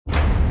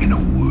in a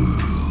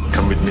world.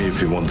 Come with me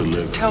if you want to live.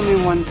 Just tell me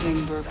one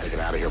thing, Burke. Gotta get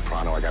out of here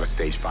pronto. I got a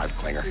stage 5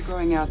 clinger. You're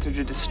going out there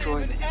to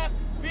destroy them.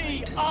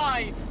 Your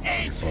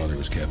father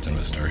was captain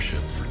of a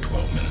starship for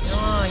 12 minutes.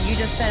 Oh, you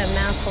just said a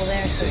mouthful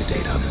there. He saved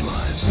 800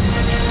 lives.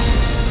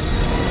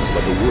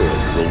 But the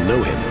world will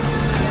know him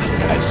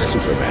as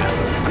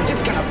Superman. I'm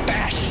just gonna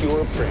bash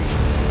your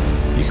brains.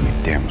 You can be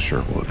damn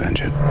sure we'll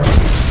avenge it.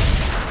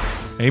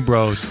 Hey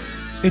bros,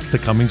 it's the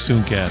Coming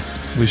Soon cast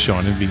with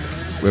Sean and Vito.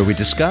 Where we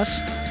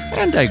discuss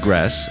and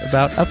digress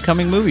about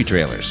upcoming movie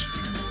trailers.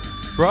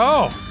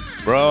 Bro,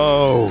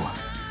 Bro,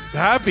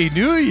 Happy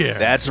New Year!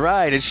 that's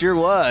right. It sure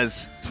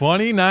was.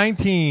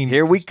 2019.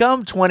 Here we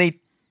come,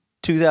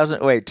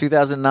 2009. Wait,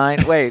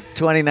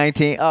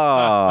 2019.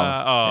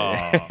 Oh,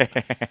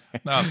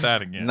 Not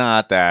that again.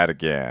 not that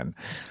again.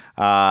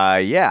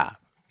 Yeah,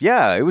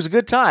 it was a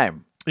good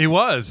time. He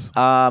was.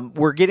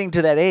 We're getting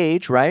to that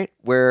age, right,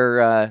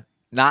 where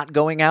not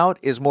going out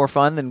is more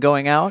fun than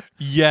going out.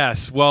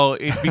 Yes. Well,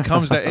 it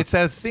becomes that. It's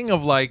that thing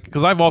of like,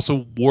 because I've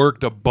also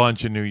worked a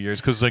bunch of New Year's,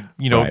 because like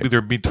Right.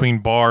 either between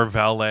bar,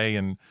 valet,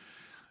 and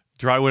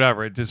dry,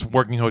 whatever, just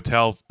working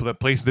hotel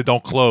places that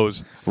don't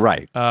close.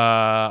 Right.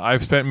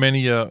 I've spent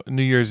many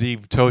New Year's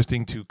Eve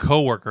toasting to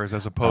coworkers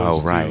as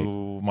opposed right.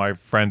 to my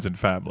friends and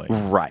family.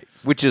 Right.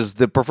 Which is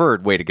the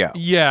preferred way to go.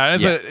 Yeah,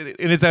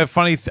 and it's that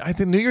funny. I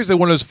think New Year's is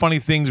one of those funny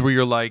things where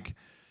you're like,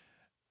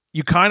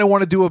 you kind of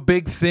want to do a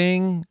big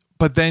thing,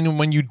 but then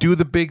when you do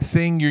the big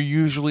thing, you're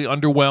usually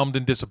underwhelmed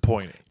and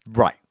disappointed.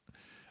 Right.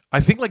 I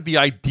think like the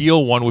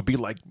ideal one would be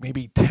like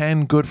maybe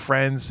 10 good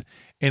friends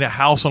in a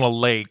house on a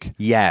lake.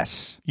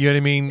 Yes. You know what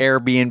I mean?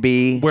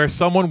 Airbnb. Where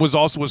someone was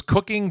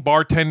cooking,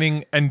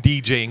 bartending, and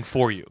DJing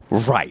for you.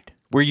 Right.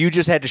 Where you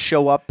just had to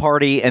show up,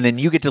 party, and then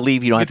you get to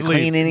leave. You don't have to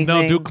clean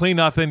anything. No, clean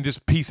nothing.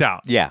 Just peace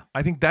out. Yeah.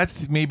 I think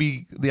that's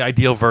maybe the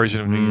ideal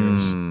version of New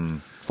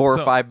Year's. 4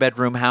 or 5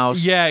 bedroom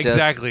house. Yeah, just-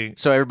 exactly.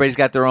 So everybody's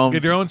got their own.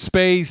 Get your own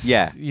space.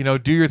 Yeah.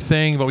 Do your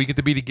thing, but we get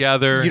to be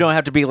together. You don't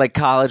have to be like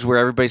college where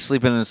everybody's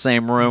sleeping in the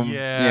same room.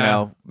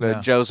 Yeah.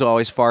 Yeah. Joe's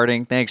always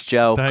farting. Thanks,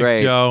 Joe. Thanks,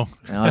 Great. Joe.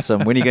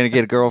 Awesome. When are you going to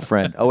get a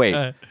girlfriend? Oh,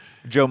 wait.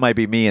 Joe might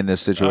be me in this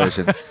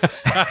situation.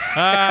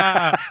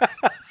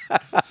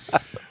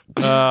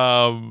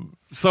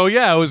 So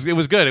yeah, it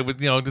was good. It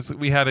was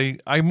we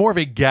had more of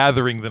a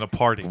gathering than a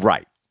party.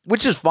 Right.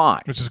 Which is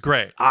fine. Which is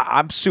great.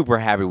 I'm super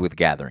happy with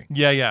gathering.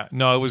 Yeah.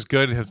 No, it was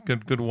good. It has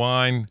good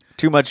wine.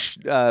 Too much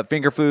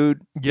finger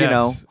food.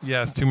 Yes.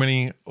 Yes. Too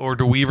many hors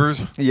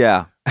d'oeuvres.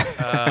 Yeah.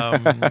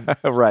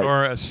 Right.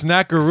 Or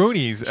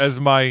snackaroonies, as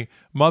my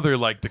mother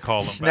liked to call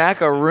them.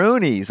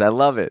 Snackaroonies. I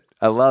love it.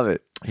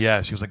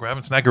 Yeah, she was like, we're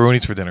having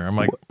snackaroonies for dinner. I'm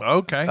like,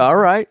 okay. All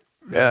right.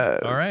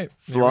 All right.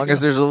 As long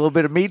as there's a little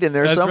bit of meat in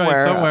there That's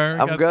somewhere. right,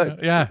 somewhere. I'm good.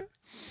 Yeah.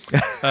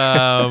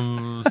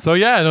 So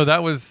yeah, no,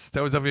 that was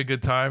definitely a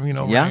good time,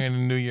 Yeah. in the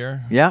new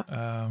year.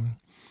 Yeah.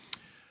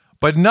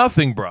 But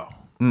nothing, bro.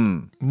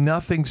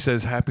 Nothing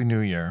says Happy New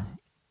Year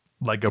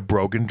like a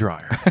broken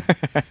dryer.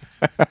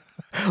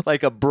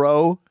 Like a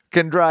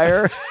broken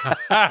dryer.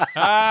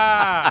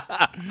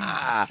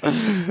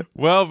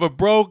 Well, if a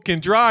broken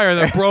dryer,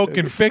 then bro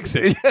can fix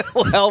it.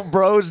 Well,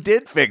 bros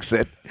did fix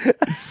it.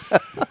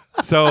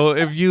 So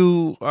if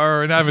you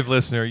are an avid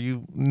listener,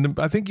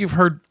 I think you've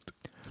heard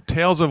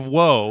tales of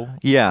woe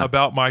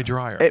about my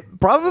dryer.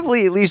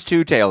 Probably at least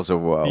 2 tales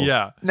of woe.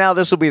 Yeah. Now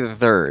this will be the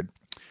 3rd.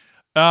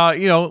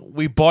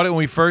 We bought it when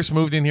we first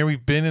moved in here.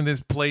 We've been in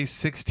this place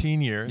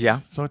 16 years. Yeah.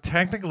 So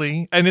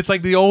technically, and it's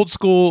like the old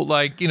school,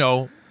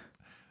 old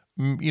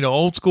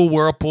school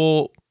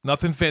Whirlpool,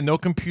 nothing fit, no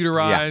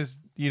computerized.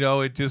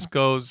 It just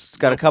goes. It's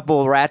got a couple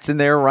of rats in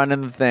there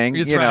running the thing.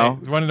 It's right.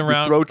 It's running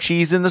around. You throw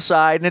cheese in the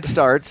side and it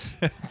starts.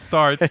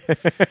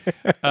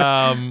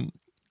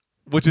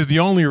 Which is the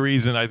only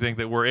reason I think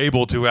that we're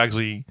able to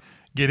actually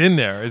get in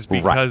there is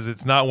because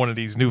it's not one of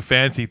these new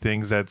fancy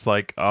things that's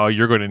like, oh,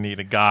 you're going to need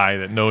a guy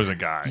that knows a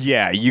guy.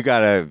 Yeah, you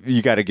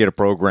gotta get a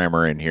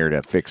programmer in here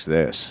to fix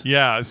this.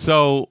 Yeah,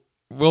 so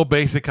real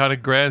basic kind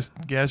of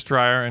gas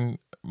dryer, and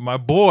my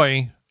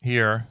boy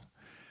here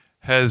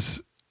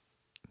has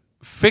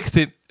fixed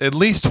it at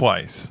least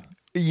twice.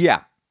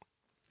 Yeah.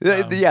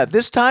 Yeah,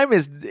 this time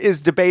is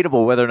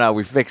debatable whether or not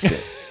we fixed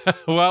it.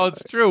 Well,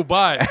 it's true,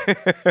 but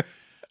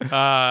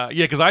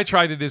because I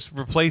tried to just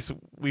replace.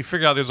 We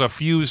figured out there's a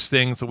fuse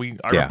thing, so I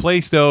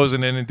replaced those,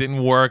 and then it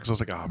didn't work. So I was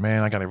like, oh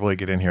man, I got to really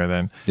get in here.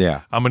 Then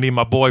I'm gonna need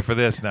my boy for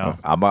this now.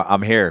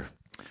 I'm here.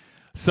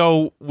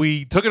 So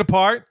we took it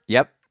apart.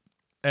 Yep.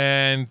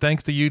 And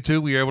thanks to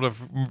YouTube, we were able to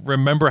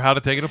remember how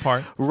to take it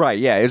apart. Right.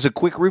 Yeah, it's a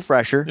quick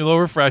refresher. A little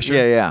refresher.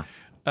 Yeah.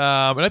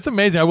 And that's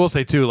amazing. I will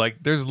say too, like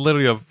there's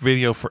literally a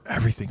video for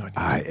everything on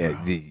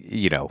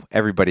YouTube.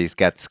 Everybody's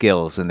got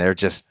skills, and they're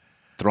just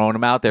throwing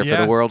them out there for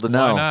the world to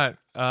know. Why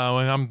not?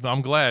 And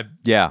I'm glad.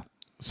 Yeah.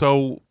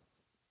 So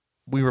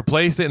we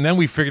replaced it, and then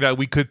we figured out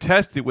we could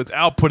test it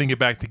without putting it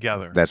back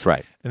together. That's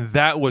right. And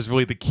that was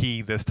really the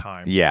key this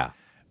time. Yeah.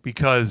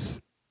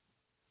 Because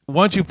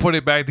once you put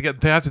it back together,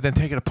 to have to then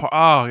take it apart.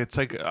 Oh, it's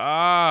like,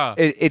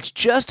 It's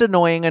just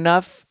annoying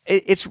enough.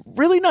 It's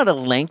really not a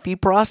lengthy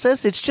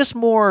process. It's just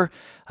more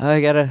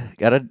I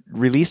gotta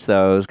release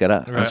those, gotta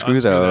unscrew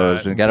unscrew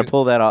those, that and gotta and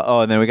pull that off. Oh,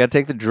 and then we gotta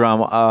take the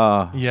drum.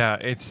 Oh, Yeah,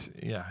 it's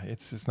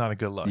not a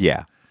good look.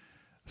 yeah,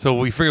 So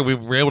we figured we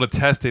were able to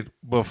test it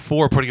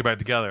before putting it back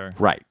together.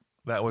 right.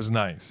 That was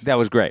nice. That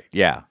was great.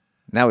 Yeah,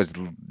 that was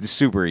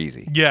super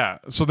easy. Yeah.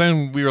 So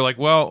then we were like,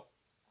 well,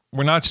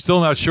 we're still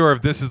not sure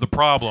if this is the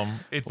problem.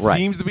 It Right.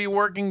 seems to be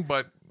working,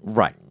 but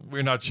Right.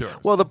 we're not sure.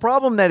 Well, the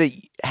problem that it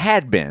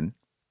had been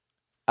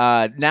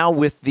now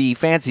with the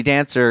fancy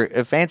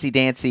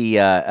dancy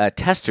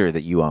tester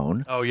that you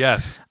own, Oh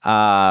yes.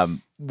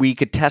 we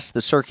could test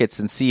the circuits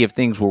and see if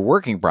things were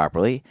working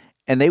properly,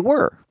 and they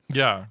were.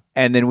 Yeah.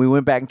 And then we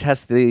went back and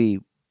tested the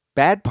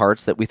bad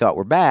parts that we thought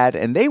were bad,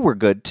 and they were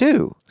good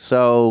too.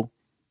 So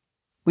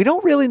we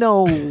don't really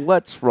know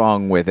what's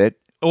wrong with it.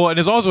 Oh, and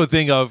there's also a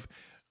thing of,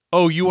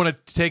 oh, you want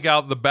to take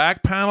out the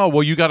back panel?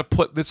 Well, you got to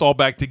put this all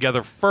back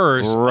together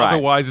first. Right.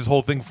 Otherwise, this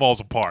whole thing falls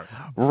apart.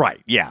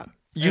 Right, yeah.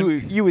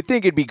 You would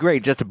think it'd be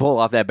great just to pull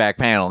off that back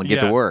panel and get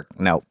Yeah. to work.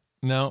 No.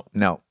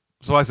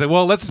 So I said,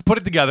 well, let's put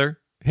it together,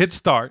 hit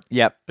start,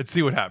 Yep. let's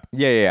see what happens.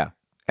 Yeah.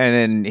 And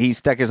then he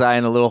stuck his eye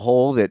in a little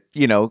hole that,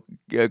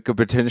 could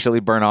potentially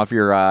burn off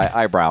your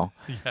eyebrow.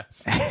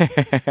 Yes.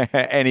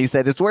 And he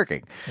said it's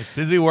working. It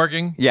seems to be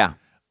working. Yeah,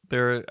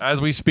 There, as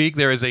we speak,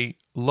 there is a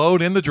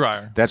load in the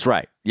dryer, that's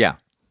right. Yeah.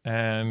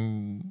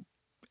 and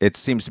It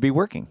seems to be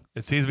working.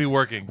 it seems to be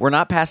working. We're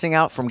not passing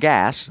out from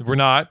gas. We're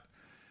not.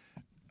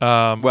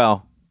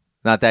 Well,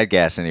 not that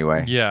gas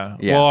anyway. Yeah.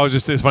 Yeah. Well,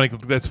 it's funny.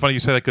 That's funny you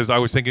said that because I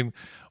was thinking,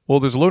 well,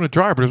 there's a load in the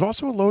dryer, but there's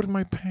also a load in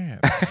my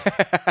pants.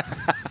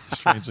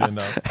 Strangely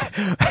enough.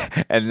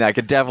 And I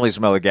could definitely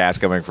smell the gas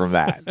coming from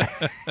that.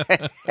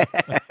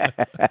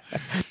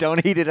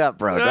 Don't heat it up,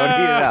 bro. Don't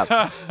heat it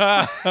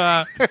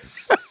up.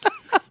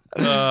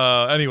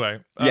 Anyway.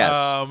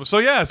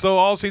 Yes. So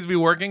all seems to be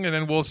working, and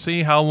then we'll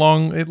see how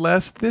long it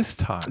lasts this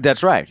time.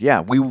 That's right.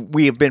 Yeah.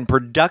 We have been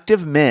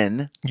productive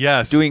men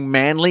Yes. doing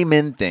manly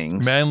men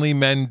things. Manly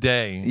Men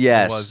Day.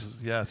 Yes. It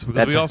was, yes.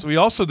 Because we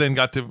also then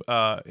got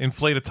to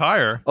inflate a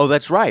tire Oh,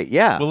 that's right.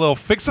 Yeah. with a little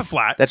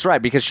fix-a-flat. That's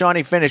right, because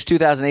Shawnee finished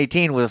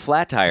 2018 with a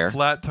flat tire,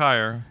 Flat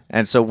tire.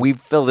 and so we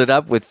filled it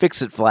up with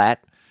Fix It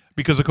Flat.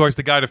 Because, of course,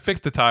 the guy to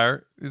fix the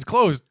tire is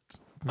closed.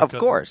 Of because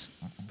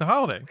course, It's the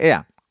holiday.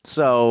 yeah.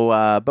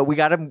 So, but we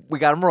got him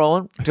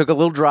rolling. Took a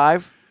little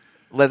drive,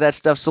 let that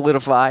stuff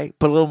solidify,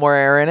 put a little more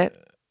air in it.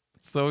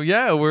 So,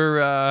 yeah,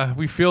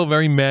 we feel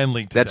very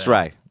manly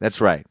today. That's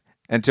right.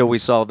 Until we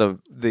saw the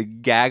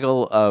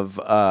gaggle of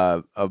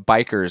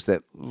bikers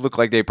that looked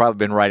like they'd probably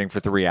been riding for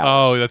 3 hours.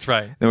 Oh, that's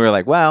right. Then we were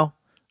like, well,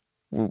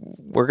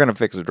 we're gonna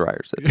fix the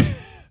dryers.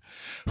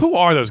 Who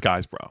are those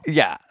guys, bro?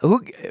 Yeah.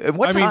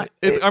 What time?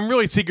 I'm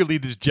really secretly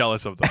just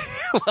jealous of them.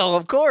 Well,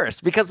 of course,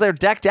 because they're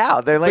decked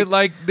out. They're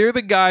like, They're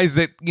the guys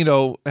that,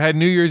 had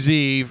New Year's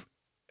Eve,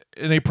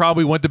 and they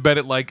probably went to bed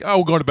at we're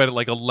going to bed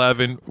at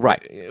 11.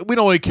 Right. We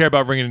don't really care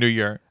about ringing a New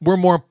Year. We're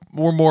more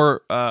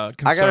concerned.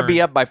 I gotta be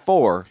up by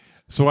 4.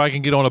 so I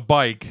can get on a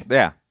bike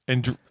Yeah.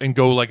 and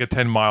go like a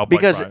 10-mile bike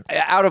Because ride.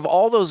 out of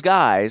all those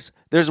guys,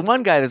 there's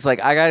one guy that's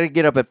like, I got to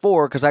get up at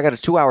 4 because I got a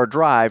 2-hour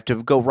drive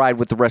to go ride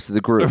with the rest of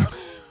the group.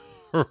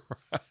 And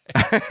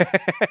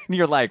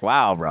you're like,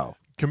 wow, bro.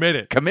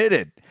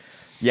 Committed.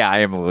 Yeah, I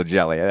am a little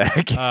jelly. Yeah.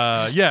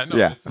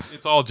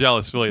 It's all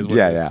jealous, really. Is what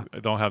Yeah, it is. yeah. I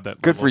don't have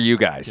that. Good level. for you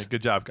guys. Yeah,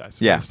 good job,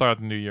 guys. Yeah. Start out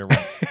the new year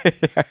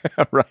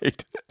right.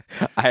 Right.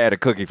 I had a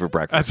cookie for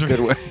breakfast. That's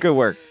right. Good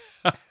work.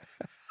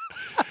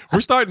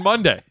 We're starting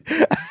Monday.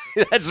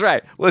 That's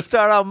right. We'll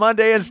start on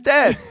Monday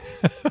instead.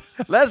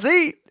 Let's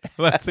eat.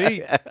 Let's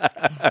eat.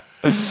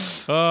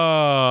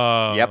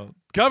 Yep.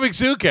 Coming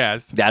soon,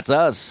 cast. That's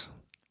us.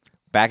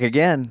 Back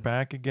again.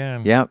 Back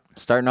again. Yep.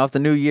 Starting off the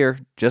new year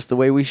just the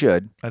way we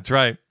should, That's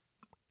right.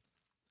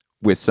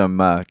 with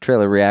some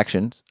trailer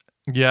reactions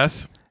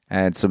Yes.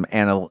 and some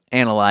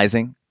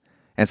analyzing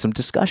and some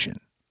discussion.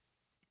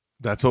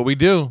 That's what we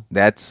do.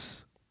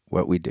 That's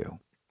what we do.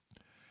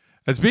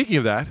 And speaking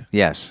of that,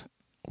 Yes.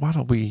 why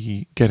don't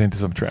we get into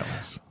some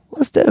trailers?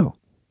 Let's do.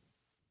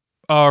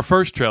 Our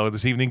first trailer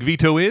this evening,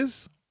 Vito,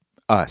 is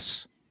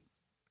Us.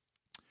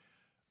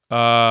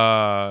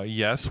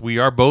 yes, we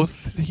are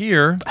both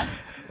here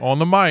on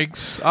the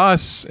mics.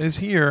 Us is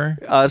here,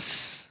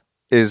 Us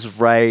is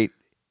right.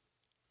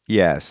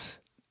 Yes.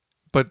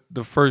 but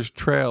the first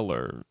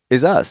trailer.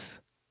 Is us.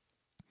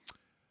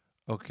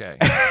 Okay.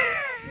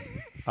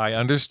 I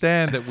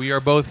understand that we are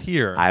both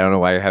here. I don't know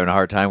why you're having a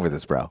hard time with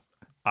this, bro.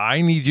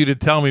 I need you to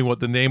tell me what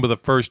the name of the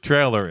first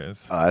trailer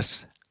is.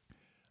 Us.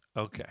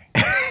 Okay.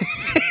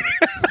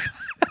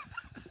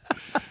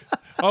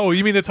 Oh,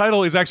 you mean the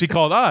title is actually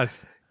called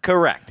Us?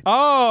 Correct.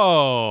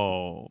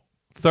 Oh,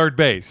 Third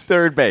Base.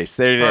 Third base.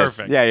 There it is.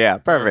 Perfect. Yeah.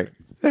 Perfect.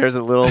 There's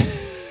a little.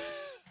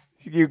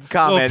 You can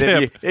comment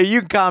Little you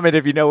can comment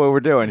if you know what we're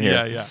doing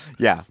here.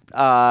 Yeah.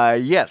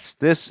 Yes,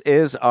 this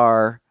is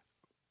our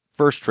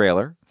first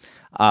trailer.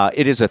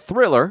 It is a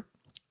thriller.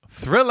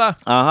 Thriller.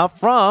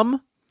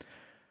 From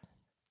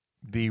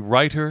The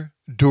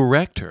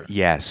writer-director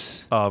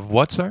yes. of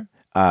what, sir?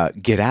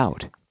 Get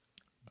Out.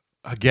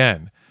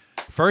 Again,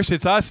 First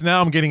it's us.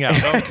 Now I'm getting out.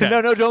 Okay.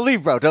 No, don't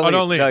leave, bro. Don't leave.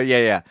 Don't leave. No,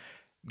 yeah.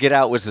 Get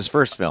Out was his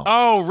first film.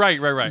 Oh, right.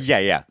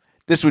 Yeah.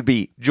 This would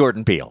be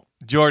Jordan Peele.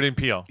 Jordan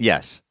Peele.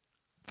 Yes.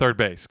 Third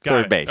base. Got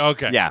Third it. base.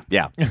 Okay.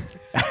 Yeah.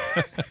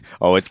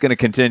 Oh, it's going to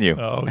continue.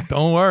 Oh,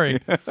 don't worry.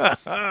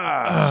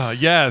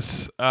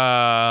 Yes.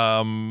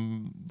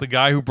 The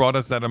guy who brought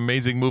us that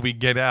amazing movie,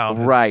 Get Out,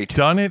 has Right.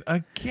 done it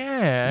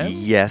again.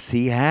 Yes,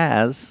 he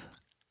has.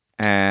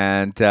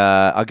 And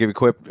I'll give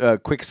you a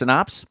quick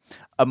synopsis.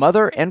 A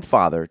mother and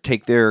father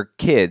take their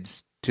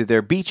kids to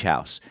their beach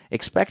house,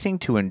 expecting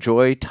to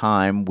enjoy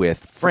time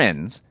with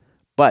friends,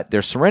 but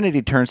their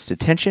serenity turns to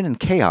tension and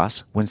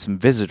chaos when some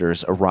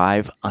visitors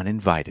arrive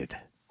uninvited.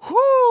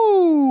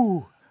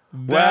 Whoo!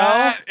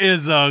 That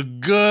is a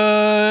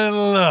good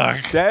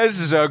look. This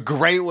is a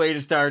great way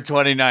to start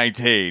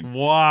 2019.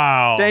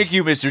 Wow. Thank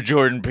you, Mr.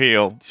 Jordan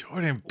Peele.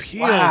 Jordan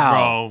Peele,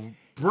 Wow. bro.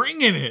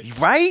 Bringing it.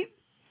 Right?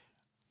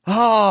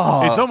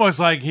 Oh. It's almost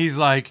like he's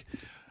like,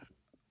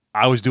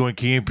 I was doing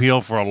Key and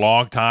Peele for a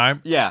long time.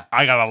 Yeah.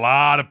 I got a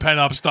lot of pent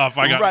up stuff.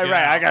 I got Right.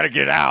 I got to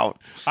get out.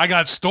 I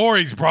got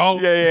stories, bro.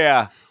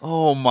 Yeah.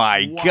 Oh,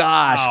 my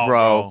gosh, bro.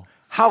 bro.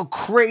 How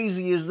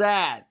crazy is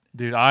that?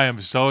 Dude, I am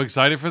so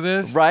excited for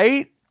this.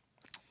 Right?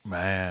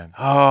 Man.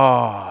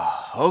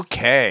 Oh,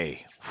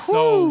 okay.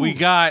 So we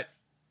got,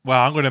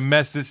 well, I'm going to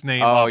mess this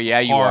name up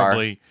yeah, you are.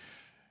 horribly.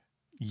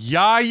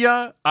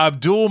 Yahya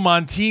Abdul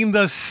Mateen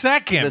the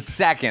second. The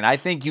second. I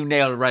think you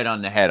nailed it right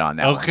on the head on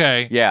that one.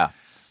 Okay. Yeah.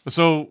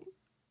 So,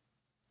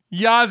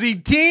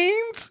 Yazzie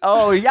Teens?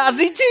 Oh,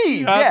 Yazzie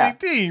Teens. Yeah. Yazzie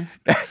Teens.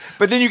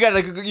 But then you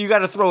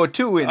gotta throw a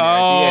 2 in there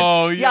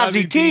Oh, at the end.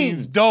 Yazzie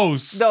Teens.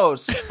 Dose.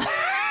 Those.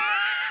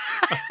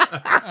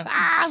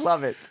 I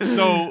love it.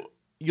 So,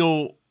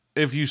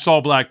 if you saw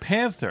Black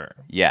Panther,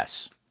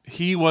 Yes.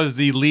 he was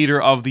the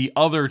leader of the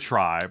other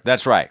tribe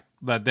That's right.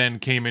 that then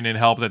came in and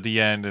helped at the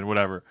end and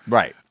whatever.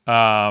 Right.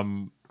 I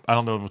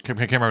don't know. I can't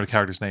remember the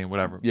character's name,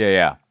 whatever.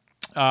 Yeah.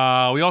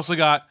 We also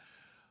got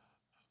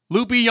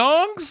Loopy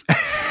Youngs.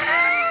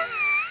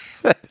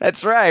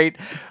 That's right.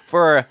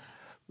 For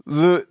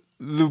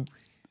Lupita?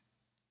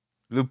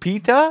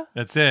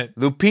 That's it.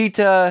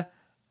 Lupita.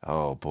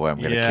 Oh, boy, I'm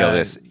going to kill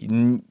this.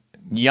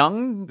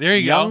 Young? There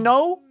you go.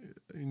 Nyong'o?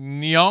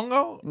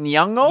 Nyong'o?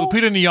 Nyong'o?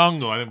 Lupita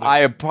Nyong'o.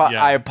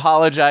 I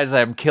apologize.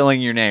 I'm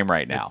killing your name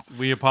right now.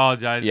 We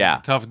apologize. Yeah.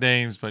 Tough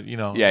names, but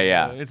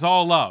Yeah. It's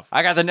all love.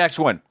 I got the next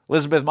one.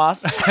 Elizabeth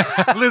Moss.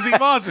 Lizzie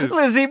Mosses.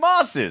 Lizzie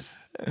Moss's.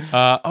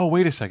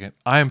 Wait a second.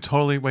 I am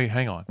totally. Wait,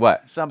 hang on.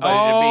 What? Somebody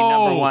to be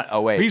number one.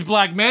 Oh, wait. He's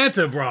Black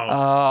Manta, bro.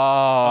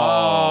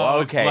 Oh,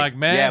 it's okay. Black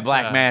Manta. Yeah,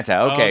 Black Manta.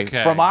 Okay.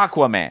 From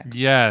Aquaman.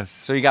 Yes.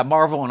 So you got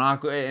Marvel and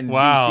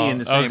DC in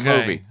the same okay.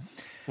 movie.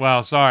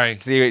 Wow, sorry.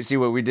 See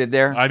what we did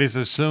there? I just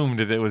assumed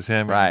that it was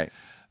him. Right.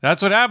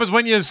 That's what happens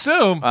when you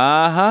assume.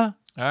 Uh-huh.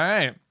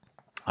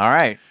 All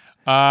right.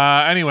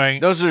 Anyway.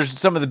 Those are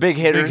some of the big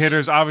hitters. Big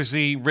hitters,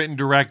 obviously written,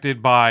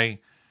 directed by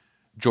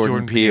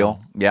Jordan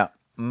Peele. Yeah.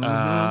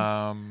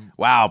 Mm-hmm.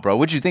 Wow, bro.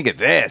 What'd you think of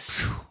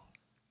this?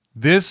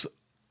 This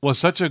was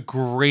such a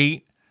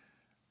great...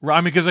 I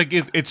mean, because like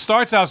it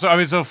starts out...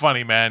 it's so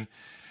funny, man.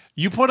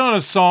 You put on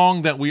a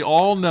song that we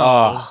all know...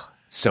 Oh,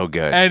 so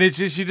good. And it's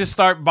just, you just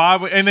start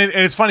bobbing. And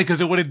it's funny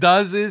because what it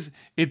does is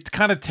it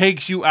kind of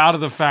takes you out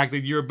of the fact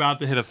that you're about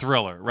to hit a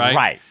thriller, right?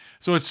 Right.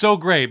 So it's so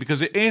great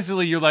because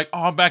instantly you're like,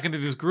 oh, I'm back into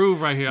this groove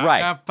right here.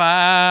 Right. I got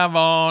 5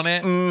 on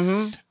it.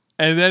 Mm-hmm.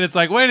 And then it's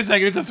like, wait a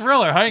second, it's a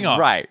thriller. Hang on.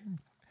 Right.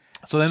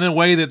 So then the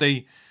way that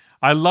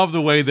I love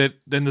the way that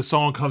then the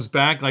song comes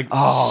back, like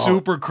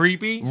super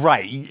creepy.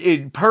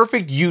 Right.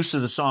 Perfect use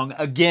of the song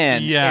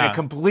again in a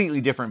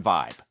completely different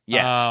vibe.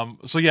 Yes.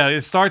 So yeah,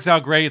 it starts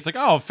out great. It's like,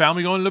 oh,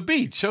 family going to the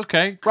beach.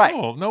 Okay, cool.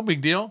 Right. No big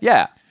deal.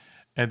 Yeah.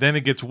 And then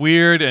it gets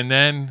weird, and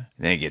then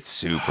it gets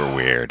super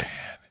weird.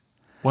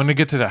 When they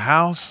get to the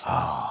house,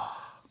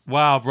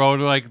 wow, bro,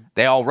 they're like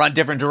they all run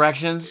different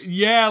directions.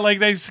 Yeah, like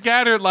they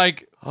scattered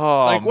like.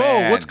 Oh, like, whoa,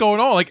 man. what's going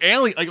on? Like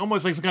alien, like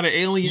almost like some kind of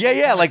alien.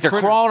 Yeah, like they're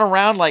crawling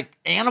around like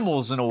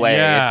animals in a way.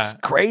 Yeah. It's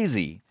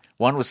crazy.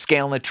 One was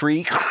scaling a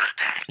tree.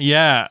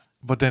 Yeah,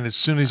 but then as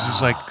soon as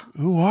he's like,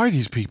 who are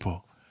these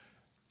people?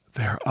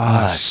 They're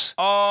us.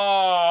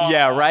 Oh.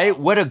 Yeah, right?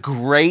 What a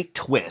great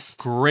twist.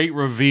 Great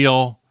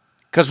reveal.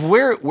 Because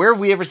where have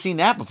we ever seen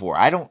that before?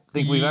 I don't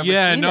think we've ever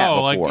seen that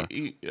before.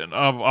 Like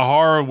a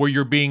horror where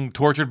you're being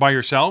tortured by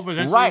yourself.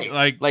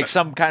 Right. Like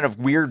some kind of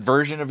weird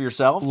version of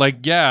yourself. Like,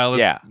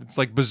 it's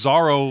like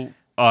Bizarro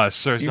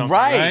Us or something.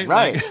 Right.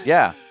 Like,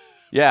 yeah.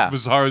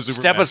 Bizarro Superman.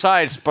 Step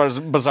aside,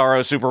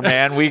 Bizarro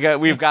Superman.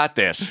 We've got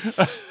this.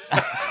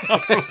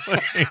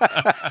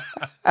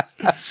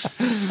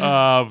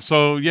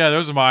 So yeah,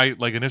 those are my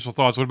initial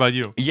thoughts. What about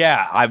you?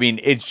 Yeah, I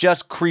mean, it's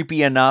just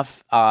creepy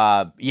enough.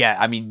 Yeah,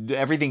 I mean,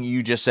 everything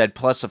you just said,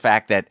 plus the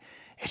fact that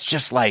it's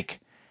just like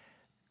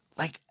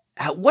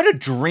what a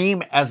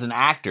dream as an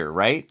actor,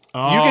 right?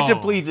 Oh. You get to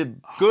play the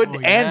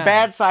good and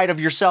bad side of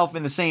yourself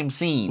in the same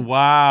scene.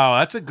 Wow,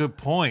 that's a good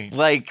point.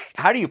 Like,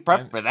 how do you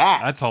prep for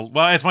that? It's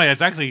funny.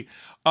 It's actually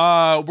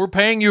we're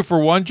paying you for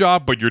one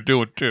job, but you're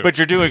doing two. But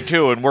you're doing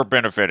two, and we're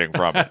benefiting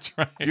from it. That's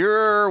right.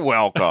 You're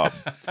welcome.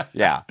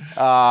 Yeah.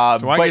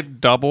 Do I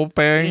get double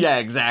pay? Yeah,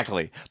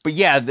 exactly. But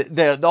yeah,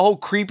 the whole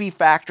creepy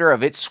factor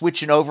of it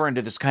switching over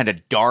into this kind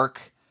of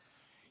dark,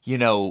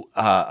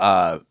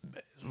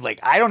 like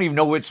I don't even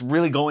know what's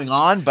really going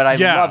on, but I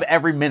love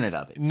every minute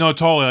of it. No,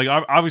 totally.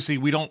 Like obviously,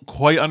 we don't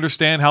quite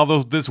understand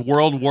how this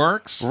world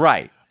works,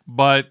 Right.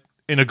 but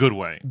in a good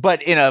way.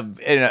 But in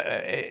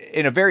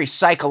a very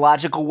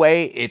psychological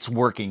way, it's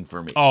working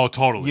for me. Oh,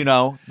 totally. This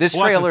Well, that's the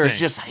trailer is thing.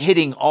 just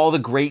hitting all the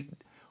great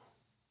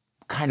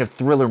kind of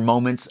thriller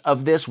moments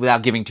of this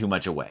without giving too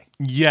much away.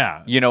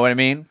 Yeah. You know what I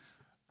mean?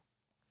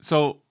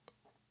 So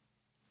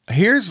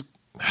here's,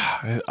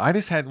 I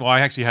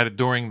actually had it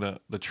during the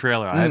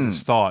trailer. I had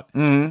this thought.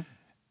 Mm-hmm.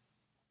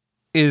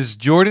 Is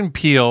Jordan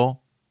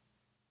Peele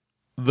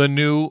the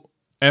new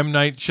M.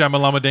 Night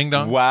Shyamalama Ding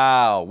Dong?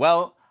 Wow.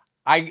 Well,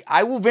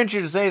 I will venture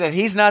to say that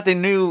he's not a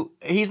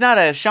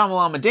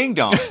Shyamalama Ding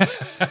Dong.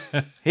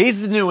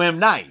 He's the new M.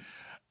 Night.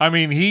 I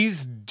mean,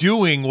 he's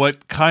doing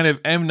what kind of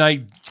M.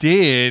 Night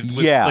did.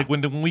 Like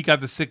when we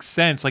got The Sixth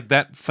Sense, like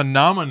that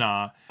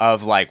phenomena.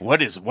 Of like,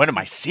 what am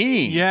I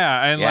seeing?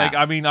 Yeah. And like,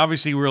 I mean,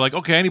 obviously we were like,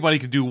 okay, anybody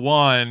could do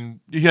one.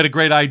 You had a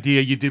great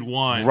idea. You did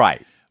one.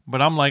 Right.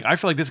 But I'm like, I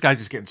feel like this guy's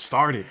just getting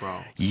started,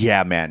 bro.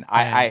 Yeah, man.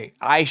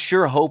 I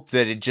sure hope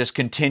that it just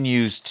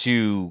continues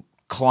to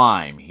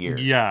climb here.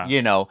 Yeah.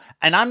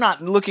 And I'm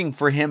not looking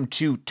for him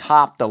to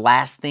top the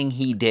last thing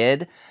he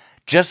did.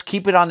 Just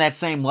keep it on that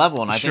same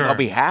level, and I think I'll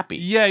be happy.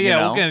 Yeah.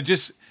 Well, again,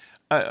 just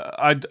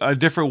a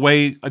different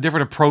way, a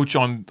different approach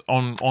on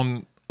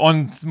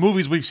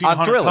movies we've seen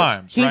 100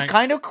 times. He's right?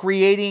 kind of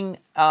creating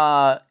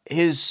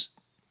he's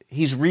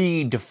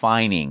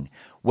redefining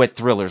what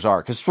thrillers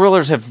are, because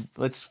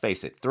let's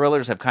face it,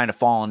 thrillers have kind of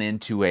fallen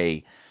into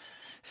a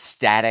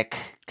static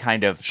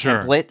kind of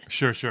template.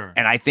 Sure.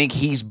 And I think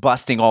he's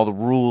busting all the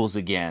rules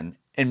again,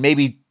 and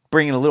maybe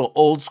bringing a little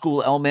old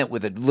school element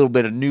with a little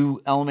bit of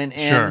new element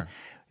in. Sure.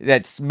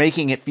 That's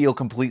making it feel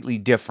completely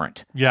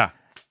different. Yeah.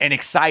 And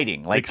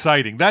exciting.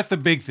 Exciting. That's the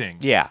big thing.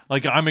 Yeah.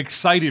 Like, I'm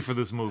excited for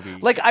this movie.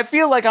 Like, I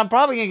feel like I'm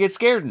probably going to get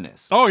scared in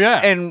this. Oh, yeah.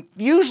 And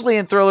usually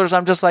in thrillers,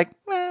 I'm just like,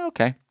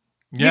 okay.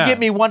 Yeah. You get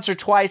me once or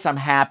twice, I'm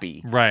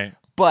happy. Right.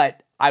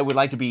 But I would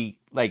like to be,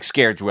 like,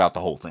 scared throughout the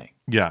whole thing.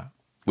 Yeah.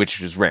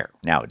 Which is rare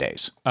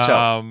nowadays.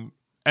 So.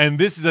 And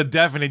this is a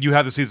definite, you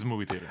have to see this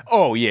movie theater.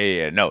 Oh,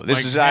 yeah. No,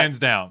 this is... hands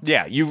down.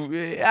 Yeah.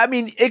 I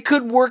mean, it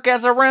could work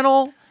as a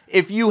rental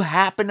if you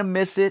happen to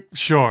miss it.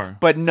 Sure.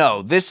 But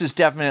no, this is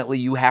definitely,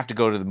 you have to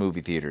go to the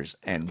movie theaters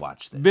and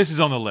watch this. This is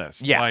on the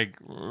list. Yeah. Like,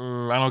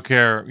 I don't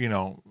care,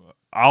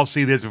 I'll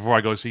see this before I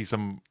go see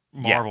some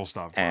Marvel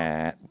stuff.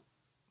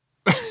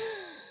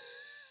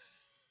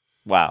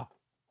 Wow.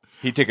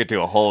 He took it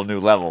to a whole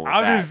new level.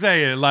 I'm just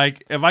saying,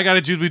 like, if I got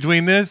to choose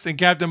between this and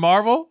Captain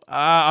Marvel,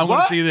 I'm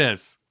going to see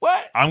this.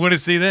 What? I'm going to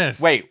see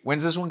this. Wait,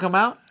 when's this one come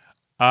out?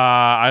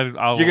 You're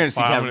going to see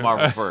Captain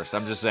Marvel first.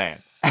 I'm just saying.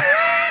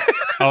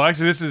 Oh,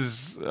 actually, this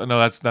is no.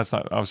 That's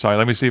not. I'm sorry.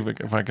 Let me see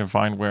if I can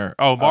find where.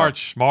 Oh,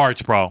 March,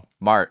 bro.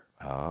 March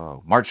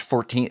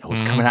 14th. Oh,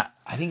 it's coming out.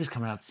 I think it's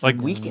coming out the same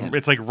weekend.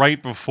 It's like right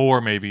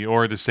before, maybe,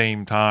 or the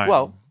same time.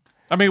 Well,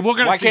 I mean, we're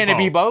gonna. Why see can't both. it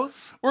be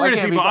both? We're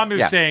gonna see both. I'm just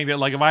Yeah. saying that,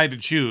 like, if I had to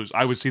choose,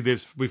 I would see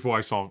this before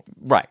I saw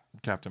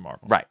Captain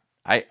Marvel. Right.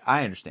 I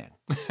understand.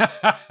 He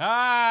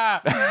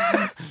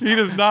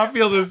does not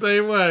feel the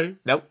same way.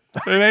 Nope.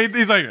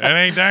 He's like, it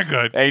ain't that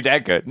good. Ain't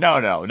that good?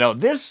 No.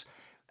 This,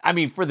 I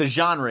mean, for the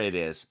genre it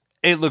is,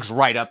 it looks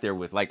right up there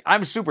with, like,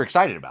 I'm super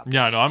excited about this.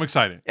 Yeah, no, I'm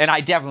excited. And I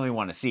definitely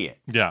want to see it.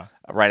 Yeah.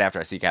 Right after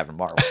I see Captain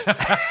Marvel. All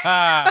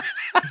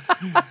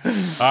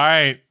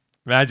right.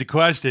 Magic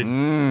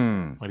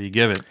question. What do you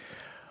give it?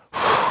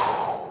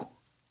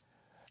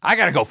 I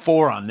got to go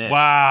 4 on this.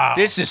 Wow.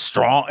 This is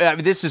strong. I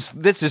mean, this is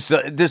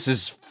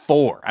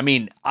 4. I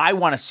mean, I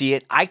want to see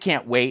it. I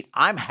can't wait.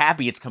 I'm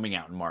happy it's coming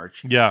out in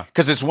March. Yeah.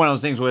 Because it's one of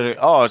those things where,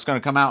 it's going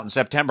to come out in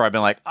September. I've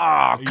been like,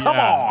 come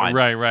on.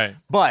 Right.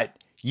 But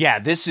yeah,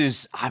 this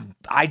is,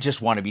 I just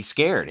want to be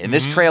scared. And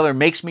this trailer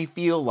makes me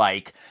feel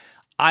like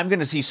I'm going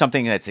to see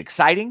something that's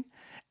exciting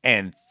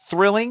and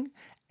thrilling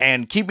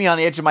and keep me on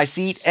the edge of my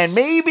seat and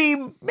maybe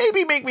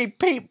make me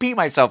pee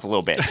myself a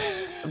little bit.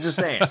 I'm just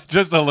saying.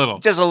 Just a little.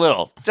 Just a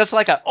little. Just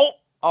like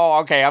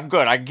okay, I'm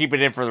good. I can keep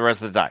it in for the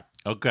rest of the time.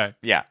 Okay.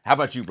 Yeah. How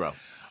about you, bro?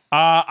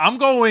 I'm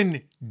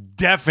going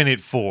definite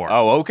 4.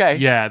 Oh, okay.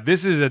 Yeah,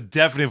 this is a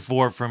definite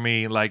 4 for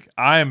me. Like,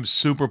 I am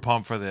super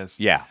pumped for this.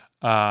 Yeah.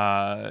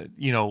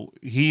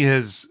 He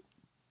has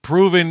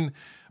proven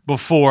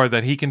before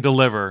that he can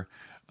deliver.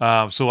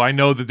 So I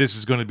know that this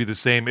is going to be the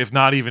same, if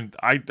not even.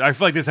 I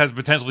feel like this has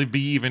potentially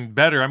be even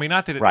better. I mean,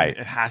 not that it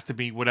has to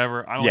be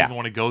whatever. I don't even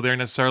want to go there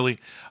necessarily.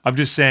 I'm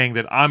just saying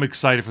that I'm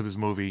excited for this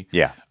movie.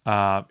 Yeah.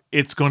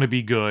 It's going to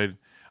be good.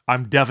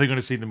 I'm definitely going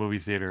to see it in the movie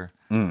theater.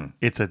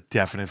 It's a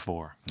definite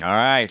 4. All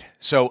right.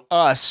 So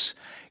Us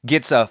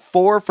gets a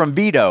 4 from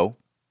Vito.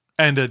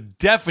 And a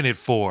definite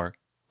 4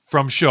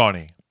 from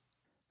Shawnee.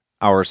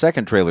 Our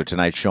second trailer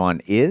tonight, Sean,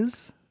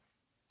 is?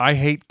 I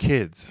Hate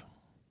Kids.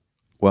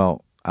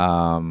 Well,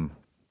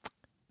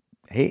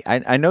 Hate.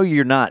 I know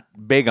you're not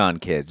big on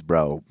kids,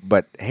 bro,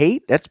 but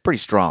hate, that's pretty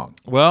strong.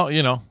 Well,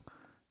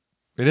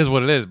 it is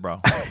what it is,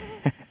 bro.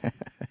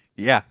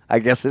 Yeah, I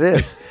guess it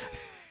is.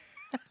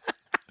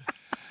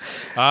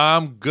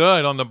 I'm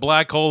good on the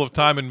black hole of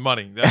time and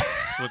money.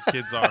 That's what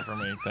kids are for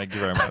me. Thank you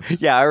very much.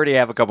 Yeah, I already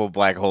have a couple of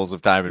black holes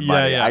of time and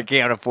money. Yeah. I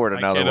can't afford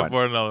another one.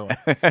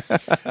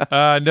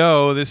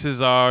 No, this is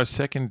our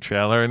second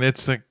trailer, and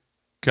it's a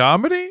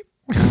comedy.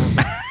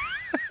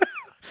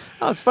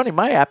 Oh, it's funny.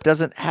 My app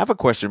doesn't have a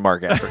question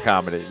mark after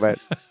comedy, but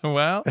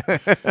Well,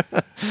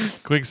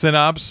 quick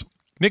synopsis.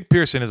 Nick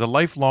Pearson is a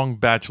lifelong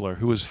bachelor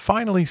who is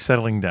finally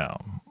settling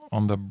down.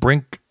 On the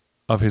brink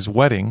of his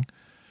wedding,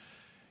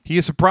 he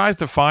is surprised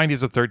to find he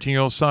has a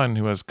 13-year-old son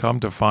who has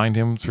come to find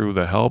him through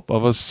the help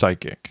of a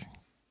psychic.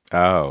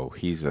 oh,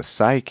 he's a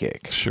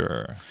psychic.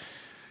 Sure.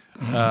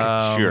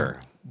 Sure.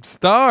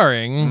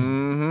 Starring...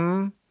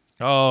 Mm-hmm.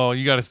 Oh,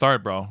 you got to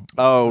start, bro.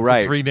 Oh, It's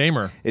right. a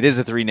three-namer. It is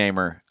a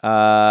three-namer.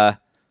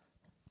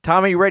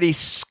 Tommy Reddy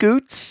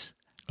Scoots.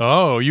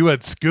 Oh, you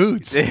had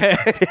Scoots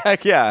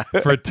Yeah.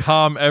 for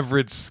Tom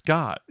Everett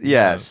Scott.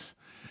 Yes.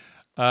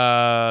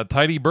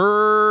 Tidy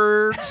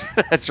Birds.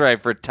 That's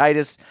right. For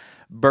Titus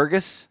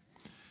Burgess.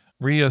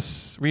 Rhea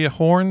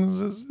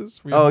Horns. Is this?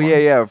 Rhea Oh, Horns?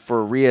 yeah.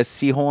 For Rhea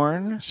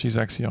Seahorn. She's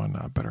actually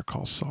on Better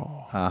Call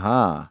Saul.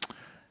 Uh-huh.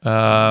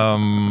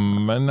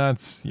 And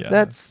that's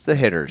That's the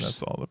hitters.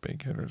 That's all the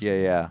big hitters.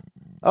 Yeah.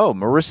 Oh,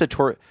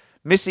 Marissa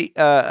Missy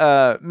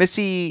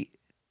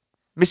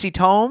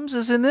Tomes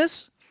is in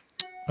this?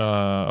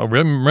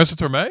 Marissa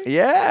Tomei?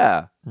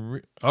 Yeah.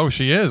 Oh,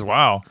 she is.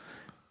 Wow.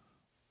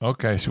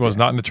 Okay, she was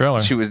not in the trailer.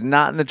 She was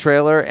not in the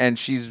trailer, and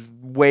she's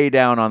way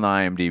down on the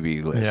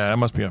IMDb list. Yeah, this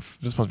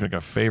must be like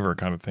a favor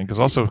kind of thing.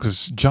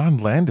 Because John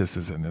Landis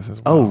is in this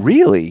as well. Oh,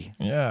 really?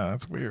 Yeah,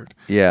 that's weird.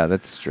 Yeah,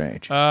 that's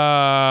strange.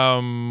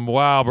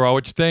 Wow, bro,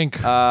 what you think?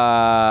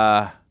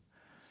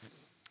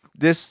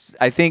 This,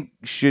 I think,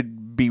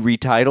 should be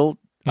retitled.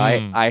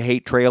 I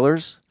hate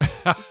trailers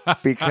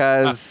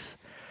because,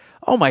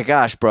 oh my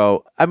gosh,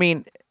 bro. I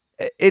mean,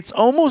 it's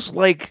almost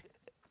like,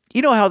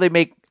 you know how they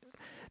make,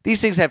 these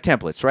things have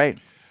templates, right?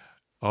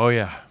 Oh,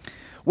 yeah.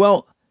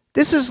 Well,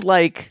 this is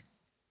like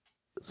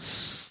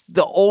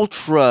the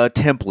ultra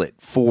template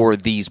for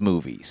these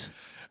movies.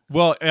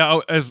 Well,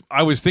 as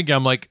I was thinking,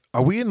 I'm like,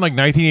 are we in like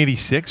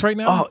 1986 right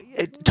now? Oh,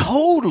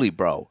 totally,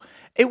 bro.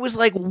 It was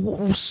like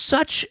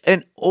such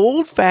an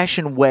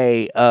old-fashioned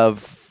way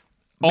of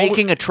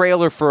making a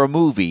trailer for a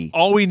movie.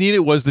 All we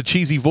needed was the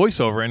cheesy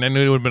voiceover, and then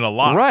it would have been a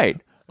lot.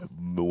 Right.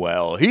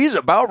 Well, he's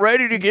about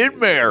ready to get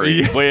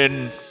married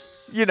when,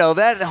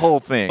 that whole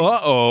thing.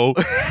 Uh-oh.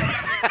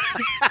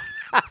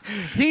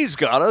 He's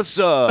got a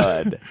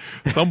son.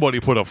 Somebody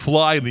put a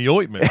fly in the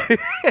ointment.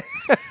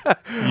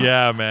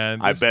 Yeah,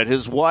 man. I bet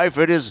his wife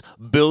and his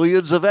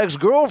billions of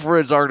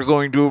ex-girlfriends aren't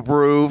going to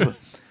approve.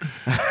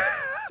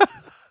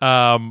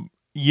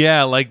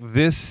 Yeah, like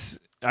this...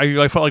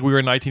 I felt like we were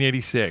in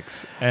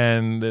 1986,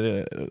 and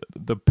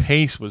the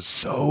pace was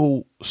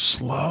so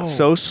slow.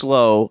 So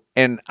slow.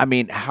 And, I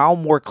mean, how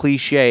more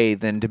cliche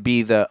than to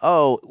be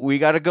we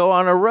got to go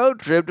on a road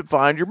trip to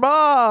find your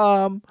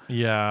mom.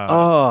 Yeah.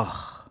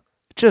 Oh,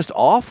 just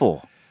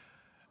awful.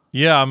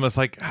 Yeah, I'm just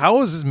like,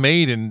 how is this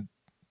made in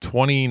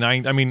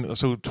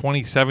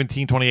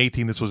 2017,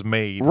 2018, this was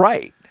made.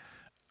 Right.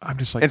 I'm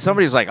just like... And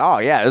somebody's like, oh,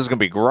 yeah, this is going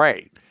to be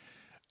great.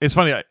 It's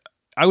funny,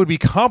 I would be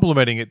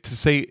complimenting it to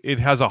say it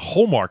has a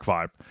Hallmark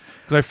vibe,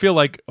 because I feel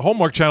like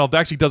Hallmark Channel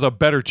actually does a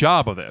better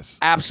job of this.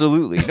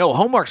 Absolutely. No,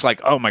 Hallmark's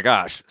like, oh my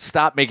gosh,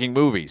 stop making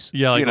movies.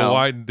 Yeah, like,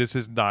 why this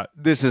is not...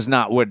 This is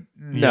not what...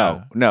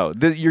 No.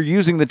 You're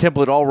using the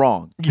template all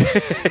wrong.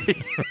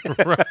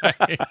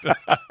 Right.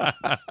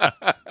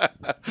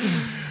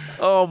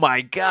 Oh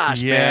my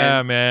gosh, man.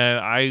 Yeah,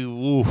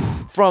 man.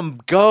 From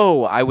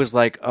go, I was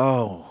like,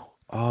 oh,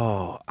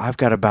 I've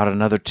got about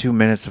another 2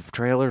 minutes of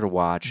trailer to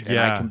watch, and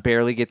I can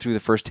barely get through the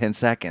first 10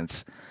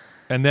 seconds.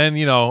 And then,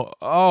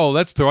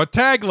 let's throw a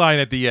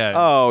tagline at the end.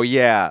 Oh,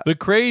 yeah. The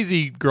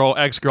crazy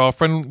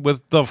ex-girlfriend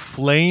with the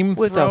flamethrower.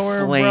 With a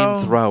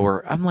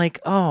flamethrower. I'm like,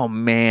 oh,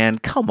 man,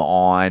 come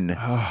on.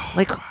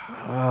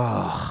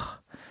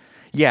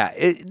 Yeah,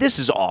 this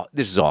is awful.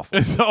 It's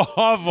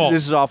awful.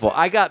 This is awful.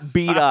 I got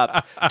beat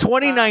up.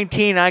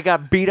 2019, I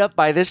got beat up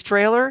by this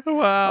trailer.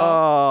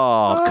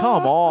 Wow. Oh,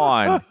 come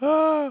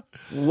on.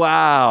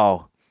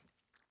 Wow.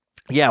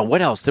 Yeah,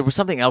 what else? There was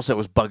something else that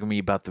was bugging me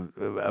about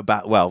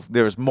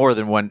there was more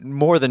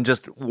than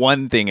just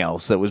one thing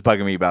else that was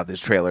bugging me about this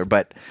trailer,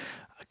 but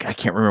I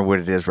can't remember what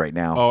it is right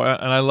now. Oh,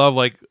 and I love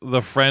like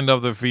the friend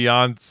of the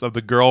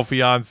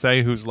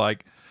fiance who's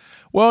like,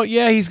 well,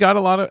 yeah, he's got a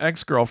lot of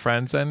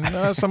ex-girlfriends and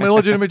some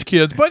illegitimate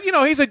kids, but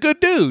he's a good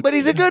dude. But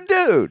he's a good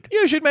dude.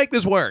 You should make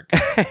this work.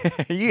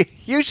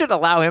 you should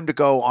allow him to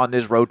go on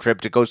this road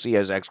trip to go see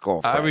his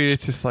ex-girlfriends. I mean,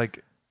 it's just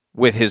like,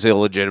 with his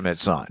illegitimate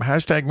son.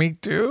 Hashtag me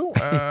too.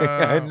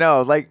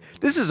 No, like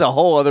this is a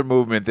whole other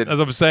movement. As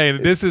I'm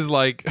saying, this is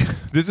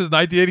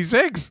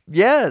 1986.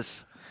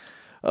 Yes.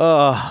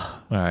 All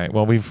right.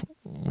 Well, we've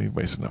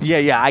wasted enough.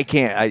 Yeah. I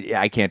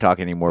can't talk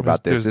anymore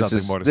about this. There's This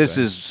nothing more to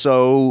say. is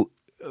so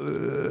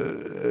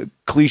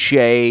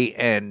cliche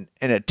and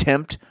an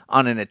attempt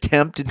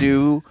to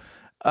do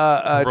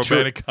a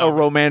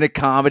romantic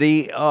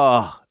comedy.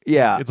 Oh,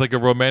 yeah. It's like a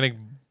romantic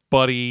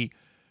buddy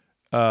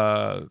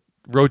road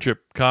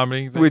trip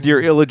comedy thing. With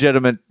your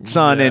illegitimate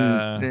son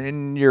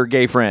and your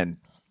gay friend.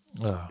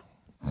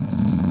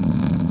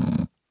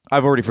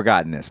 I've already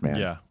forgotten this, man.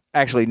 Yeah.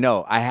 Actually,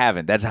 no, I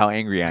haven't. That's how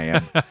angry I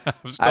am.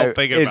 I'm still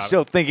thinking about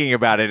still thinking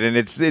about it, and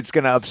it's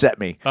going to upset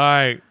me. All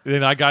right,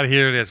 then I got to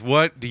hear this.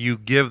 What do you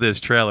give this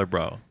trailer,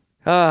 bro?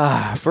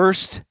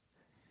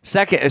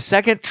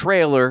 Second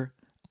trailer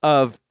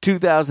of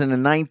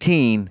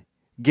 2019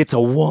 gets a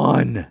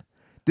 1.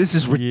 This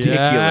is ridiculous.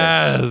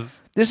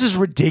 Yes. This is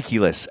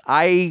ridiculous.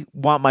 I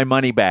want my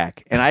money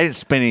back, and I didn't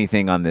spend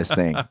anything on this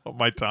thing.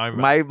 My time.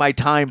 My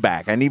time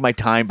back. I need my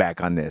time back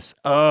on this.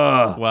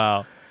 Ugh.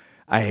 Wow.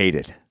 I hate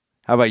it.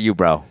 How about you,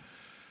 bro?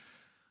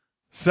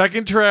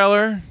 Second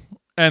trailer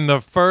and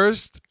the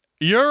first.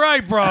 You're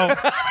right, bro.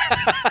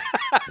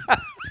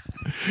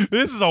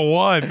 This is a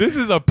 1. This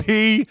is a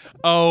POS.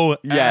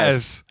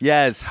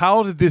 Yes.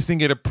 How did this thing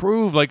get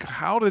approved? Like,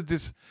 how did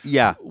this?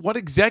 Yeah. What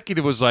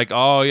executive was like,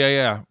 oh,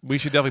 yeah, we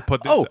should definitely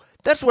put this. Oh,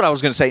 that's what I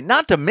was going to say.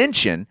 Not to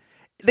mention,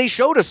 they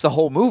showed us the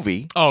whole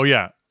movie. Oh,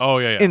 yeah.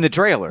 In the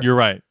trailer. You're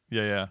right.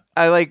 Yeah.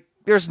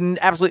 There's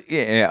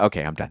absolutely. Yeah,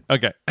 okay, I'm done.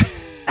 Okay.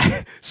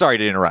 Sorry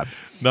to interrupt.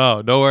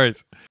 No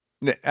worries.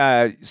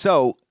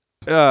 So,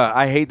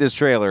 I hate this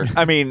trailer.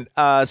 I mean,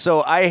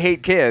 so I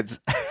hate kids.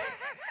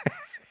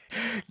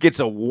 Gets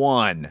a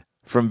 1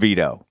 from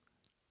Vito.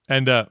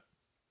 And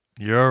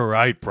you're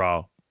right,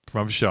 bro,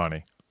 from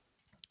Shawnee.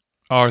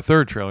 Our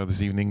third trailer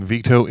this evening,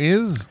 Vito,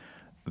 is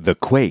The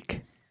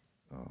Quake.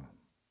 Oh.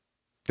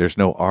 There's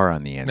no R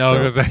on the end.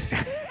 No, so.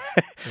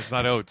 it's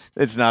not oats.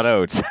 It's not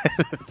oats.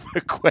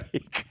 The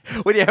Quake.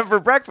 What do you have for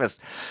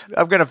breakfast?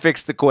 I'm going to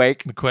fix the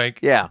Quake. The Quake.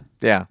 Yeah.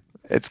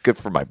 It's good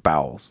for my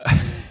bowels.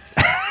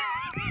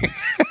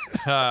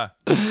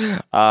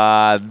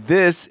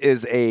 This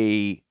is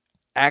a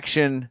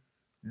action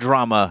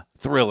drama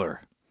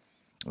thriller.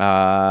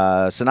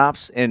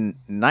 Synopsis: in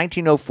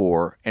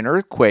 1904, an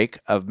earthquake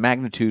of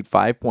magnitude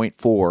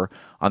 5.4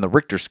 on the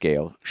Richter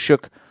scale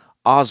shook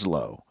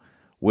Oslo,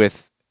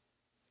 with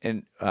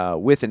an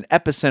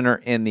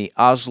epicenter in the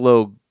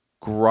Oslo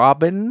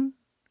Graben.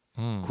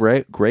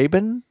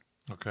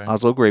 Okay.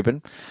 Oslo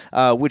Graben,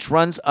 which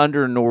runs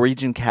under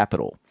Norwegian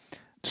capital.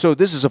 So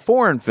this is a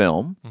foreign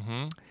film,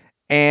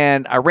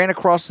 and I ran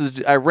across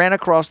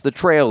the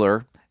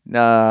trailer,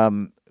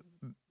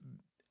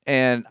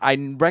 and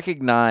I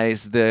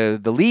recognized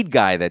the lead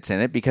guy that's in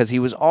it because he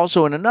was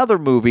also in another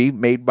movie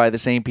made by the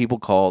same people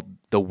called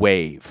The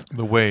Wave.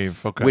 The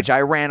Wave, okay. Which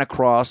I ran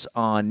across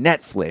on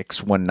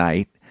Netflix one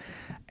night,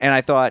 and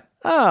I thought,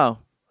 oh,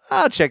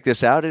 I'll check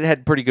this out. It had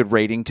a pretty good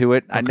rating to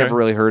it. I'd never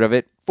really heard of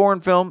it.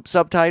 Foreign film,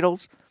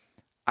 subtitles.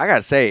 I got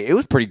to say, it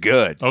was pretty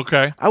good.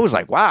 Okay. I was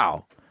like,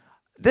 wow,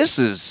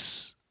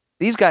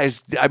 these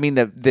guys, I mean,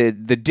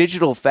 the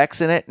digital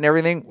effects in it and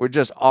everything were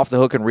just off the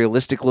hook and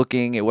realistic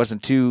looking. It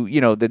wasn't too,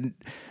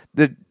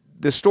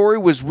 the story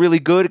was really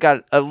good. It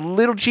got a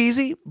little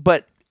cheesy,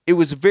 but it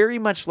was very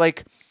much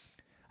like,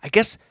 I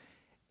guess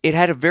it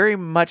had a very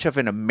much of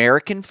an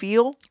American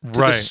feel to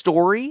the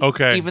story.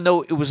 Okay. Even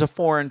though it was a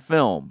foreign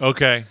film.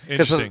 Okay.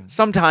 Interesting.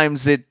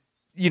 Sometimes it,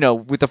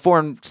 with the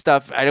foreign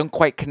stuff, I don't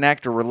quite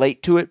connect or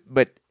relate to it,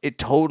 but it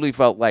totally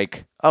felt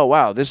like, oh,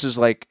 wow, this is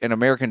like an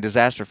American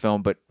disaster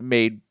film, but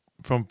made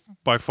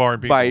by foreign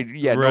people.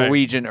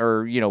 Norwegian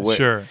or, what.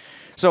 Sure.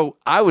 So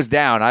I was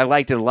down. I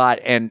liked it a lot,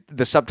 and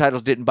the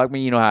subtitles didn't bug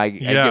me. You know how I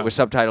get with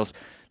subtitles.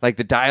 Like,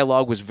 the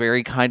dialogue was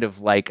very kind of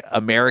like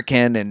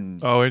American,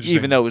 and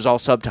even though it was all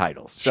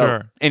subtitles.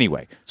 So,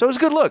 anyway, so it was a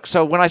good look.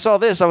 So when I saw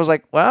this, I was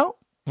like, well,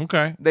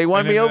 okay. They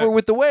won me over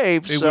with The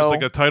Wave. It was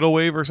like a tidal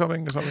wave or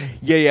something?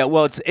 Yeah.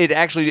 Well, it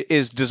actually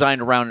is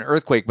designed around an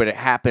earthquake, but it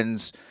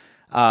happens,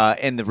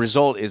 and the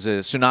result is a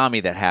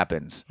tsunami that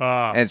happens.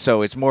 And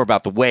so it's more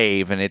about the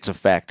wave and its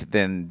effect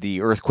than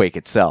the earthquake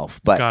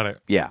itself. But got it.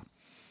 Yeah.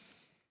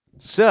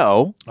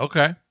 So,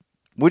 okay.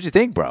 What'd you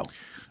think, bro?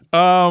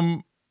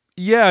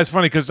 Yeah, it's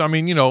funny because, I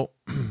mean, the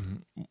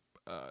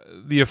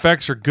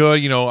effects are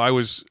good. I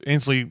was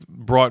instantly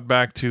brought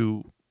back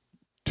to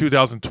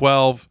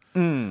 2012,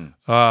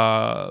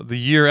 the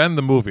year and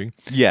the movie.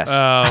 Yes.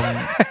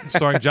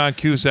 Starring John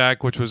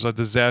Cusack, which was a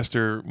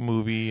disaster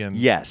movie. And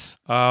yes.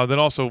 Then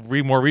also,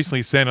 more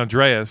recently, San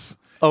Andreas.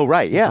 Oh,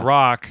 right, yeah.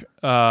 Rock,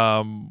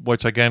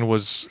 which, again,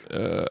 was,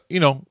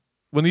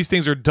 when these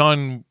things are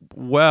done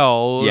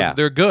well,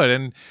 they're good.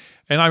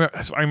 And I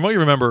really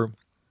remember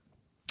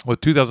with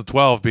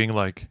 2012 being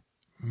like,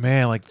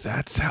 man, like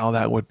that's how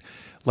that would,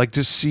 like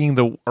just seeing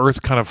the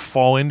earth kind of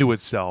fall into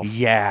itself.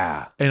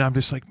 Yeah. And I'm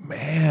just like,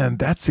 man,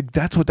 that's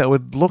what that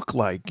would look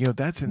like.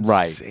 That's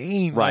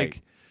insane. Right.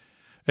 Like,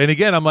 and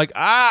again, I'm like,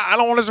 I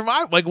don't want to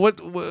survive. Like, what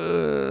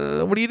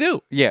do you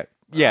do? Yeah.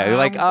 Yeah, you're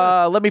like,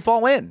 let me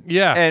fall in.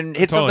 Yeah, and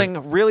hit totally.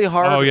 something really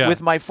hard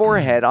with my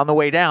forehead on the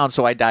way down,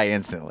 so I die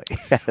instantly.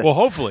 Well,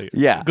 hopefully,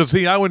 yeah. Because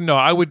see, I wouldn't know.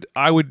 I would.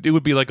 It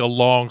would be like a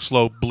long,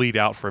 slow bleed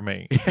out for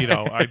me. You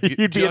know,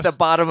 you'd be at the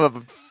bottom of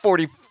a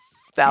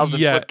 40,000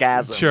 foot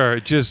chasm. Sure,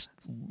 just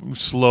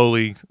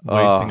slowly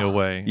wasting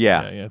away.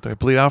 Yeah. Do I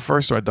bleed out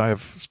first, or I die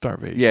of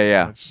starvation?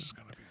 Yeah. It's just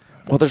gonna be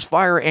well, there's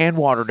fire and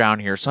water down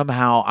here.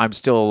 Somehow, I'm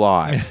still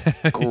alive.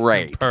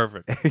 Great.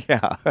 Perfect.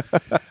 Yeah.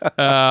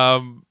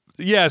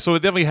 Yeah, so it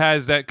definitely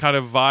has that kind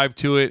of vibe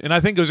to it. And I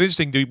think it was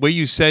interesting the way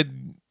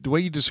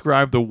you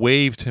described the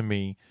wave to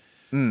me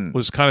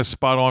was kind of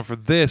spot on for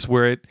this,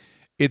 where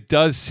it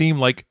does seem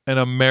like an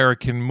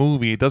American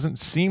movie. It doesn't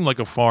seem like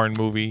a foreign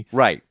movie.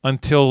 Right.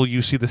 Until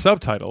you see the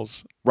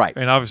subtitles. Right.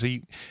 And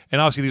obviously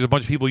there's a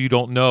bunch of people you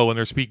don't know and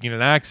they're speaking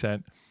an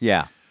accent.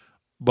 Yeah.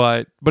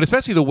 But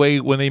especially the way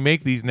when they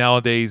make these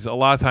nowadays, a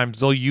lot of times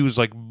they'll use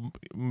like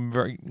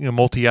very,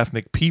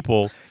 multi-ethnic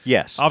people.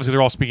 Yes. Obviously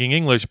they're all speaking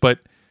English, but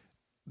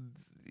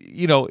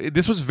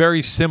this was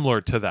very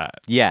similar to that.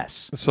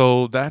 Yes.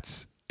 So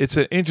it's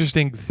an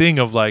interesting thing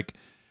of like,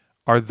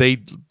 are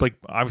they like,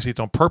 obviously it's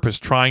on purpose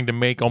trying to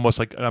make almost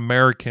like an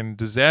American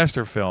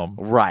disaster film.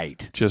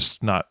 Right.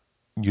 Just not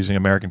using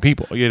American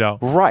people,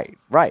 Right.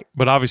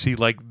 But obviously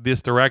like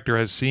this director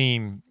has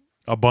seen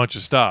a bunch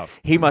of stuff.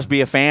 He must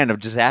be a fan of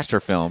disaster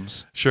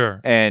films.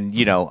 Sure. And,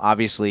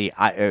 obviously,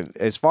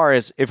 as far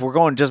as if we're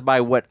going just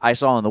by what I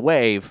saw on The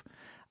Wave,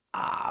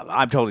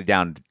 I'm totally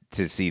down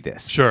to see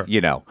this. Sure.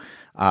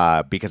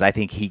 Because I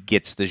think he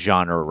gets the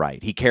genre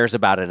right. He cares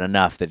about it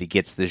enough that he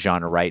gets the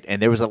genre right. And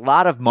there was a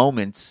lot of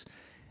moments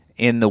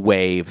in The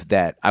Wave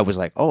that I was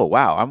like, oh,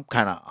 wow, I'm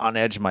kind of on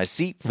edge of my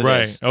seat for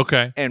this. Right,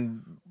 okay.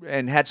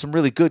 And had some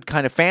really good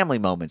kind of family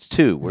moments,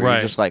 too, where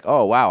you're just like,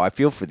 oh, wow, I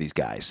feel for these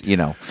guys,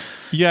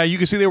 Yeah, you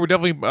can see there were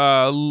definitely,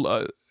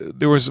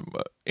 there was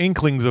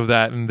inklings of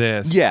that in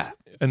this. Yeah.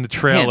 In the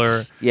trailer.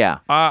 Hints. Yeah.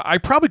 I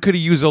probably could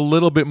have used a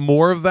little bit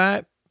more of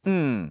that.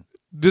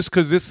 Just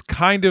because this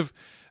kind of,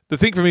 the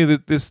thing for me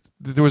that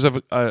there was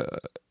a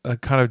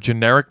kind of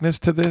genericness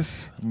to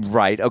this.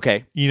 Right,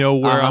 okay.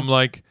 Where I'm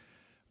like,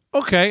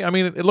 okay, I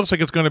mean, it looks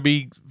like it's going to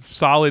be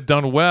solid,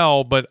 done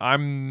well, but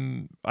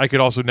I could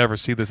also never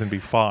see this and be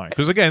fine.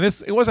 Because again,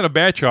 it wasn't a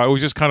bad show. It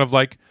was just kind of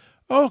like,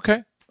 oh,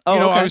 okay.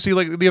 Okay. Obviously,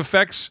 like the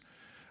effects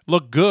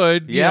look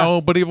good,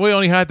 but if we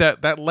only had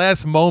that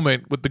last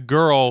moment with the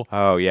girl.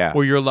 Oh, yeah.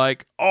 Where you're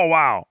like, oh,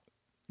 wow.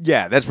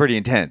 Yeah, that's pretty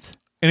intense.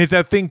 And it's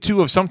that thing,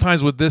 too, of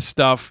sometimes with this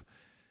stuff,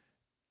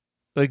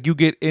 like you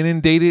get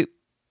inundated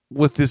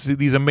with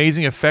these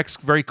amazing effects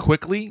very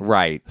quickly.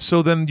 Right.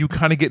 So then you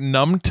kind of get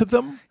numb to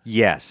them.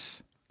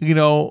 Yes.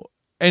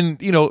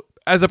 And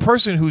as a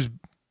person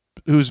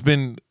who's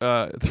been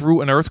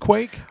through an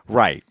earthquake.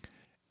 Right.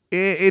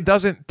 It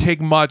doesn't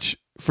take much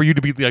for you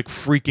to be like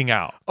freaking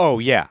out. Oh,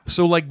 yeah.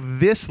 So like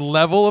this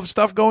level of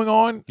stuff going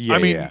on, yeah, I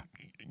mean,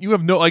 you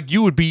have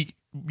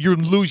you'd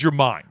lose your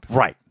mind.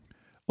 Right.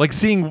 Like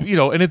seeing,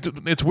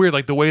 and it's weird,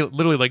 like the way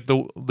literally like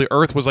the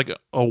earth was like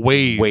a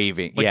wave.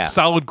 Waving, like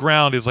solid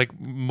ground is like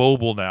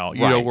mobile now,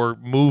 we're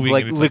moving.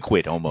 Like and it's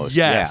liquid almost.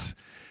 Yes.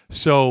 Yeah.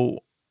 So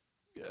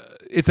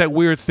it's that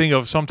weird thing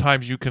of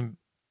sometimes you can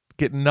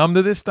get numb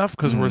to this stuff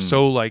because we're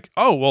so like,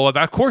 oh, well,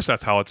 of course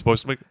that's how it's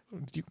supposed to be.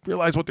 Do you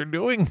realize what they're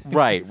doing?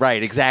 Right,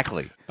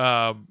 exactly.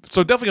 So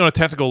definitely on a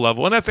technical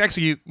level. And that's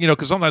actually,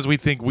 because sometimes we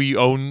think we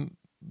own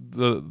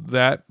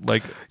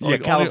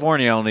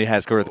California only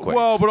has earthquakes.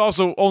 Well, but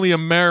also only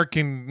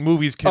American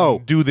movies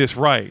can do this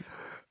right.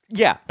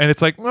 Yeah. And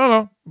it's like,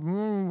 no,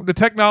 the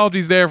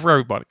technology's there for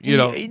everybody.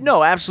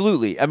 No,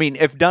 absolutely. I mean,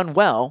 if done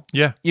well,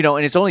 and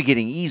it's only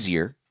getting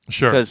easier.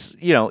 Sure. Because,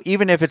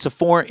 even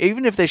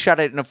if they shot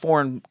it in a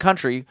foreign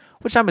country,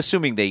 which I'm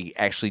assuming they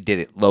actually did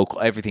it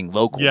everything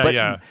local. Yeah,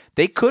 but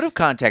they could have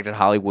contacted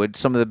Hollywood,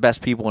 some of the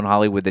best people in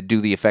Hollywood that do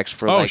the effects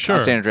for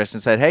San Andreas,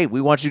 and said, hey,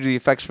 we want you to do the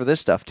effects for this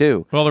stuff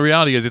too. Well, the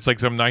reality is it's like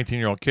some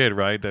 19-year-old kid,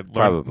 right, that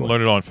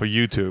learned it on for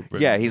YouTube.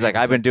 Yeah, he's like,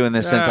 I've been doing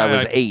this since I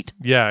was 8.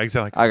 Yeah,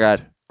 exactly. I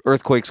got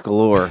earthquakes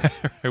galore.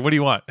 What do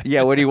you want?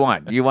 Yeah, what do you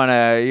want? You want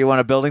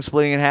a building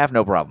splitting in half?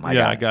 No problem.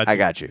 I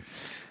got you.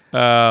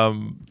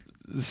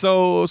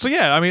 So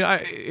yeah, I mean,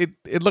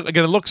 it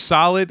looks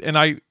solid, and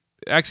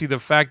the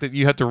fact that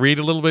you have to read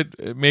a little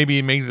bit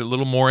maybe made it a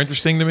little more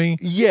interesting to me.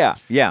 Yeah.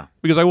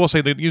 Because I will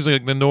say that usually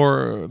like the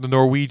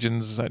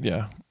Norwegians,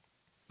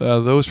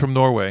 those from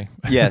Norway,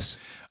 yes,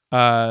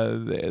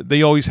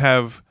 they always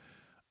have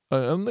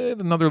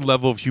another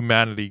level of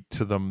humanity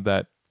to them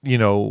that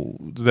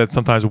that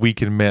sometimes we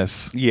can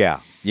miss. Yeah.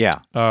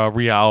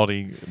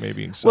 Reality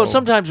maybe. So. Well,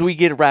 sometimes we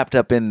get wrapped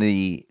up in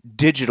the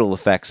digital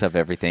effects of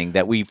everything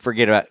that we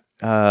forget about.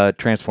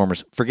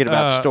 Transformers, forget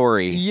about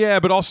story. Yeah,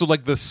 but also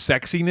like the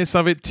sexiness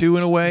of it too,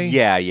 in a way.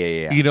 Yeah.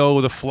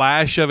 The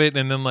flash of it,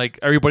 and then like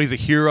everybody's a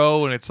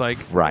hero, and it's like,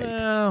 right.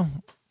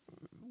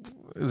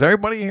 Is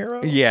everybody a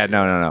hero? Yeah,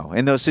 no.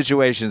 In those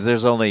situations,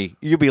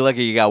 you'll be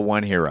lucky you got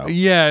one hero.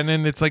 Yeah, and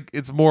then it's like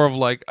it's more of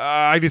like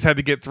I just had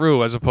to get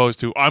through, as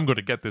opposed to I'm going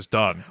to get this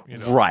done.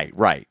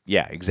 Right.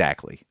 Yeah,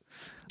 exactly.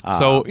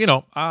 So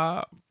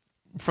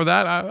for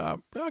that,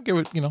 I'll give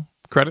it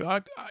credit.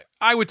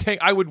 I would take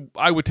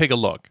a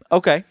look.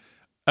 Okay.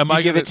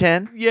 I give it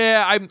 10?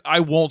 Yeah, I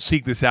won't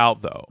seek this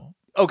out though.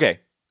 Okay.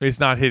 It's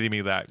not hitting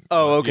me that.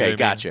 Oh, okay. You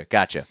know what I mean?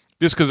 Gotcha.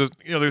 Just because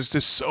there's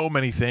just so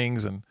many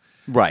things and.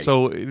 Right.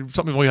 So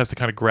something really has to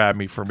kind of grab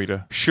me for me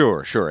to.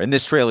 Sure. And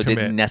this trailer commit.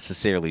 didn't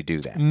necessarily do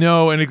that.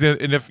 No, and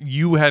if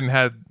you hadn't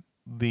had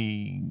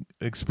the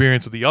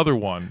experience of the other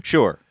one,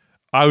 Sure.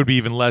 I would be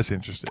even less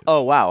interested.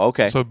 Oh, wow.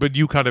 Okay. So, but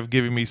you kind of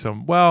giving me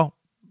some. Well,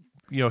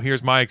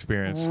 here's my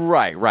experience.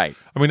 Right.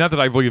 I mean, not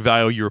that I really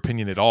value your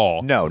opinion at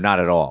all. No, not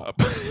at all.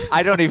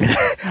 I don't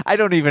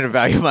even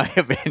value my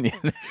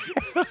opinion.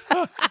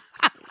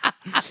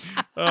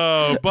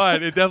 Oh,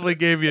 but it definitely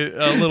gave you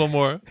a little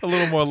more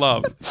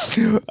love.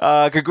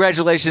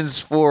 Congratulations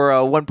for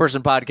a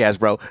one-person podcast,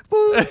 bro.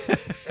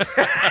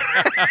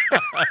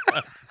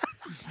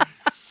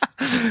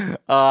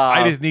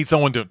 I just need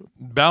someone to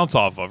bounce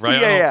off of, right?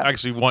 Yeah, I don't yeah.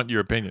 actually want your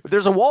opinion.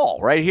 There's a wall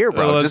right here,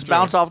 bro. Well, Just that's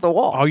bounce right. off the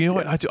wall. Oh, you know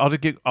what?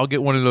 I'll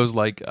get one of those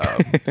like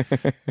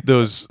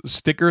those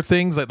sticker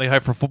things that they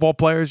have for football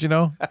players.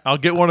 I'll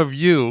get one of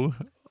you.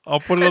 I'll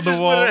put it on the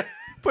Just wall,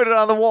 Put it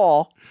on the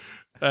wall.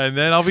 and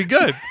then I'll be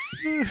good.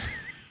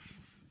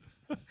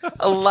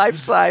 A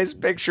life-size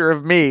picture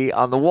of me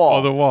on the wall.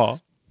 On the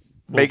wall.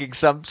 Making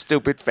some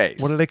stupid face.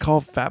 What do they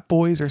call fat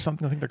boys or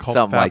something? I think they're called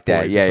Something fat like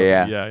that. boys or Yeah, something.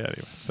 yeah. Yeah. Anyway.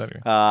 So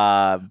anyway.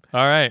 Uh,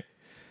 All right.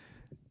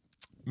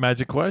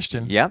 Magic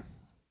question. yeah.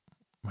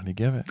 What do you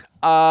give it?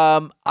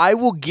 I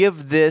will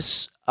give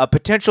this a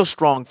potential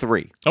strong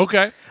 3.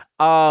 Okay.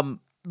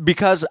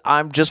 Because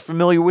I'm just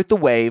familiar with the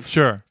wave.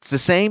 Sure. It's the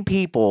same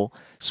people,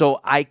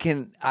 so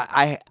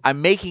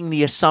I'm making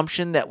the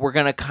assumption that we're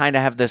gonna kind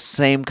of have the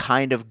same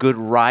kind of good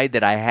ride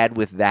that I had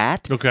with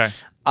that. Okay.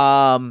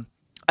 I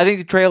think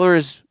the trailer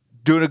is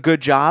doing a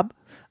good job.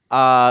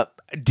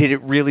 Did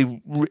it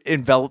really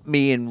envelop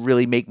me and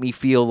really make me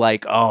feel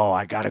like, oh,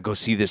 I gotta go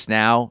see this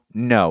now?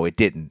 No, it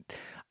didn't.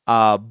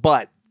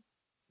 But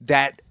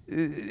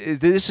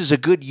this is a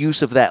good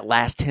use of that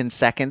last 10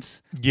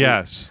 seconds.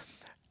 Yes.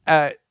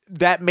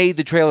 That made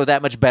the trailer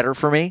that much better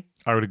for me,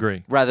 I would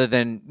agree. rather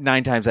than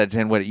 9 times out of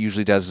 10 what it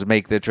usually does is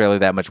make the trailer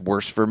that much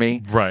worse for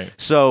me. Right.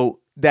 So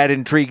that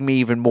intrigued me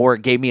even more.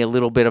 It gave me a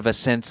little bit of a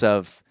sense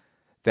of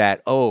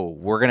that, oh,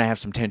 we're going to have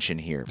some tension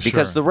here.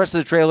 Because Sure. the rest of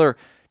the trailer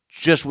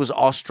just was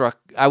awestruck.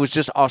 I was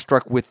just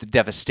awestruck with the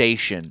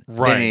devastation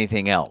Right. than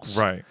anything else.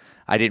 Right.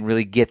 I didn't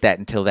really get that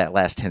until that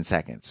last 10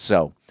 seconds.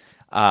 So,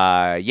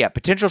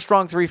 potential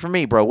strong 3 for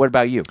me, bro. What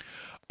about you?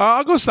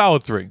 I'll go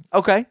solid 3.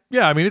 Okay.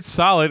 Yeah, I mean it's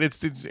solid.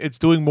 It's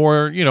doing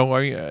more. We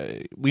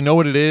know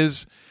what it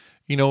is.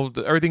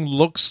 Everything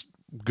looks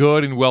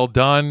good and well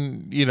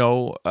done.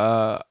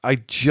 I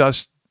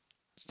just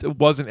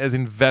wasn't as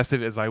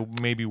invested as I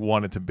maybe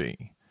wanted to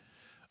be.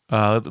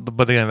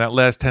 But again, that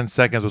last 10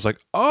 seconds was like,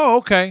 oh,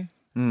 okay.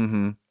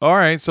 Mm-hmm. All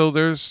right, so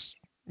there's,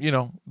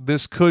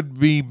 this could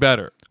be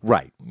better.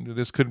 Right.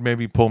 This could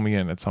maybe pull me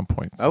in at some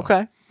point. So.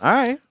 Okay. All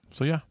right.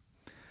 So yeah.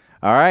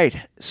 All right.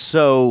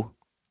 So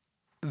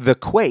The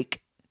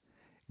Quake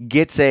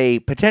gets a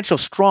potential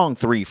strong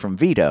 3 from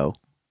Vito.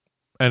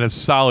 And a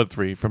solid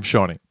 3 from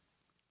Shawnee.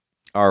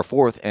 Our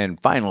fourth and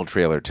final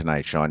trailer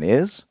tonight, Sean,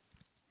 is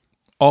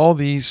All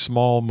these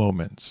small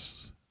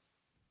moments.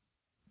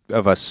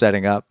 of us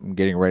setting up and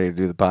getting ready to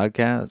do the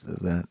podcast. Is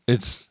that?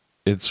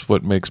 It's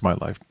what makes my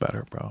life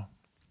better, bro.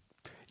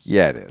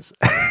 Yeah, it is.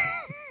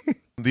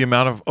 The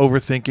amount of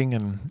overthinking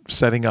and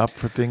setting up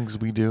for things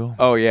we do.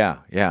 Oh yeah,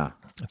 yeah.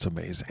 It's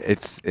amazing.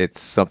 It's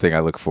something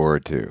I look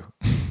forward to.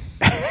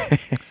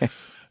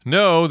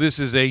 No, this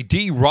is a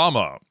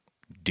D-Rama.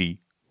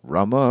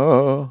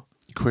 Rama.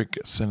 Quick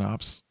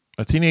synopsis.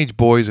 A teenage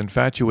boy's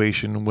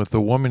infatuation with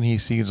the woman he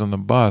sees on the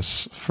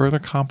bus further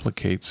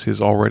complicates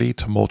his already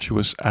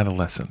tumultuous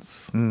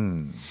adolescence.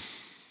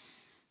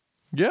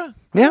 Yeah.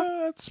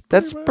 Yeah,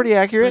 that's pretty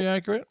accurate. Pretty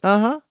accurate.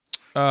 Uh-huh.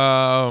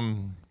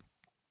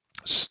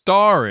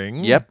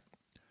 Starring Yep.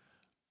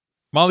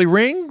 Molly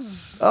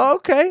Rings. Oh,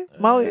 okay.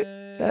 Molly,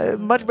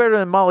 much better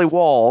than Molly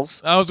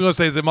Walls. I was going to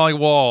say, is it Molly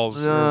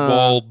Walls? Or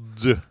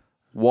Walds?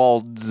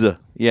 Walds.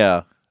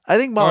 Yeah. I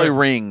think Molly All right.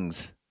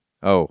 Rings.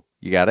 Oh,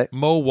 you got it?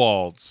 Mo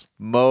Walds.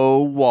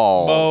 Mo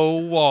Walls. Mo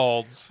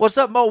Walds. What's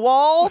up, Mo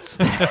Walls?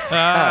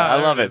 I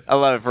love There it. I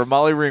love it. For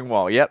Molly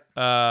Ringwald. Yep.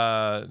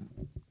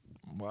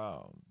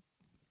 Wow.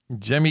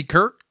 Jemmy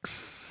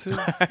Kirks.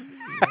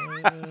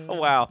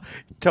 Wow.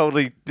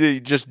 Totally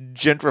just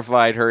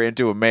gentrified her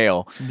into a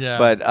male. Yeah.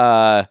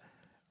 But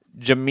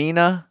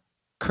Jamina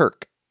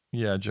Kirk.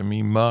 Yeah,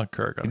 Jemima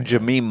Kirk. I think.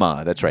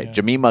 Jemima. That's right.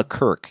 Jemima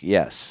Kirk.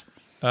 Yes.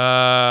 Bro,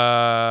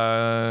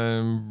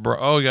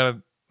 oh,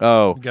 you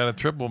Oh. got a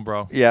triple,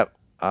 bro. Yep.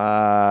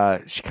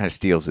 She kind of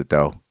steals it,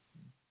 though.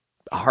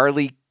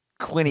 Harley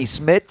Quinny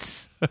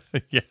Smits.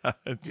 Yeah.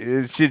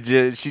 She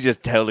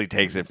just totally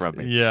takes it from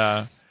me.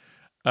 Yeah.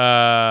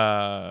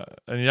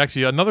 And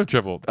actually another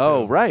triple.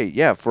 Oh, right.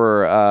 Yeah.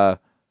 For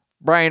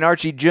Brian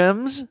Archie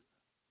Jims.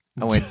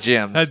 I went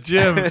Jims.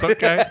 Jims.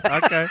 Okay.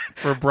 Okay.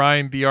 For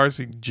Brian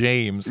DRC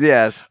James.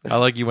 Yes. I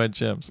like you went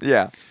Jims.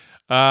 Yeah.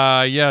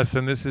 Yes,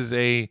 and this is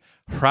a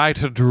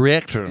writer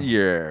director.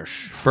 Yes.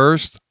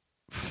 First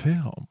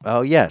film.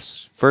 Oh,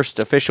 yes. First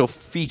official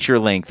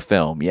feature-length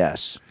film,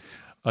 yes.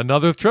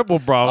 Another triple,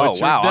 bro. Oh, It's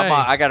your wow. day.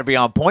 I got to be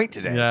on point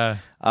today.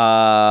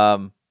 Yeah.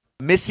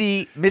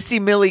 Missy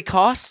Millie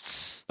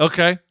Costs?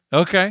 Okay.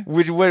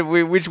 Which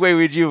way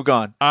would you have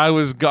gone? I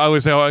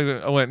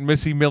went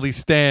Missy Millie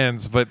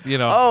Stands, but you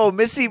know. Oh,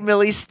 Missy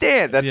Millie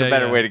Stand. That's Yeah, a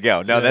better yeah. way to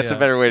go. No, Yeah, that's yeah. a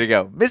better way to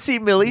go. Missy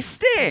Millie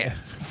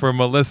Stands. For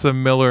Melissa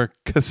Miller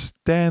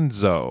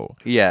Costanzo.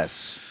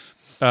 Yes.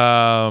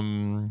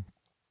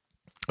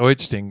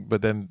 Interesting,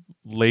 but then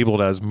labeled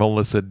as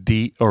Melissa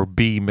D or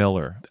B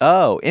Miller.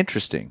 Oh,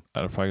 interesting. I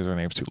don't know if her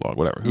name's too long.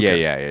 Whatever. Who Yeah,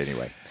 cares? yeah.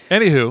 Anyway,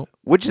 Anywho,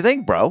 what'd you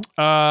think, bro?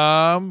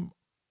 I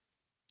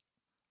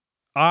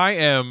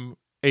am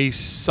a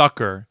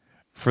sucker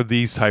for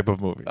these type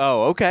of movies,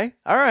 Oh, okay.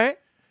 All right.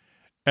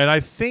 and I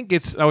think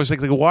it's. I was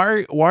thinking,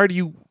 like, why do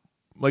you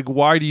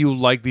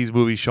like these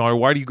movies, Sean? Or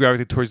why do you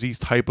gravitate towards these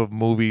type of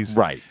movies?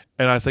 Right.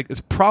 And I was like,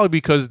 it's probably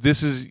because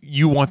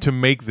you want to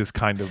make this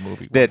kind of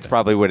movie. That's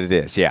probably what it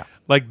is. Yeah.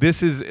 Like,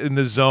 this is in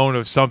the zone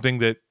of something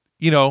that,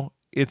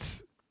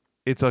 it's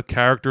a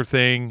character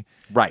thing.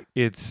 Right.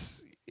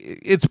 It's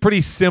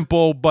pretty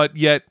simple, but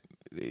yet,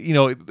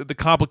 the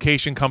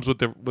complication comes with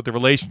the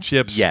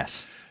relationships.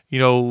 Yes.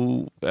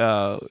 But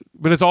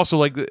it's also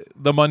like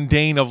the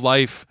mundane of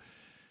life.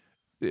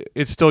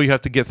 It's still, you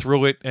have to get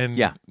through it, and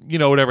Yeah.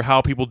 Whatever,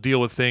 how people deal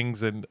with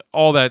things and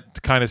all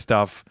that kind of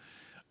stuff.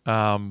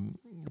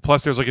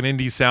 Plus, there's like an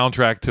indie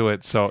soundtrack to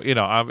it, so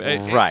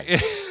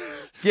Right.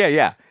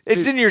 Yeah.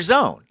 It's in your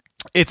zone.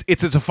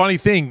 It's a funny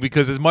thing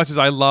because as much as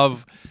I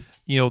love,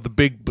 the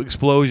big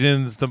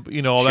explosions, all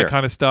Sure. that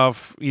kind of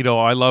stuff,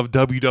 I love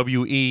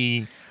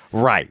WWE.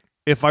 Right.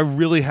 If I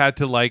really had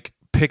to like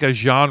pick a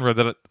genre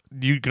that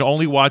you can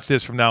only watch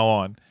this from now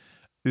on,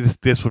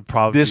 this would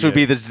probably This would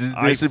be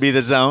it. would be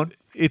the zone.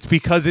 It's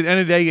because at the end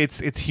of the day,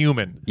 it's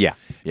human. Yeah.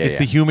 It's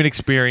the human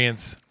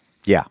experience,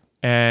 Yeah.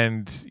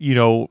 and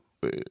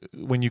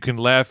when you can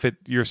laugh at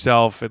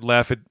yourself and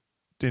laugh at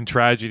in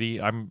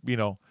tragedy, I don't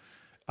know,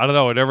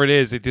 whatever it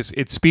is,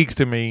 it speaks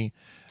to me.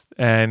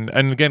 And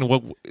again,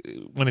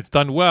 when it's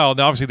done well,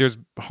 now obviously there's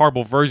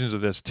horrible versions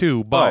of this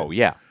too. But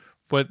yeah.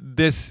 but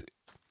this,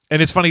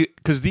 and it's funny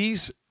because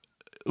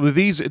with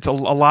these, it's a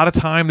lot of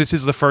time. This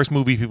is the first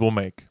movie people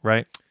make,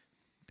 right?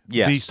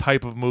 Yes. These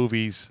type of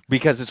movies,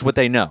 Because it's what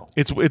they know.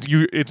 it's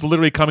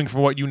literally coming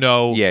from what you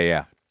know.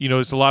 Yeah.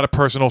 There's a lot of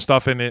personal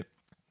stuff in it.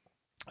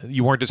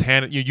 You weren't just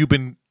handed. You've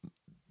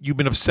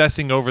been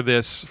obsessing over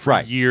this for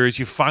Right. years.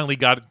 You finally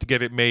got it to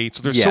get it made.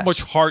 So there's so Yes.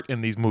 much heart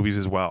in these movies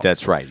as well.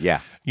 That's right.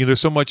 Yeah.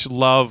 There's so much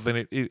love,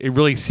 and it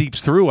really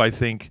seeps through, I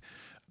think,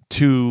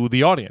 to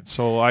the audience.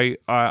 So I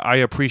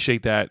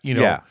appreciate that.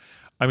 Yeah.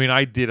 I mean,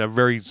 I did a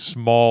very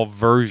small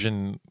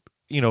version,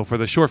 for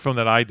the short film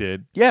that I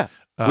did. Yeah.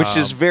 Which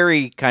is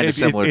very kind of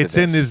similar to it's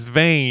this. in this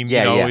vein.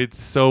 Yeah, yeah.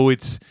 It's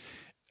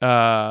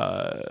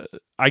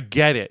I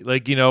get it.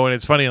 Like, and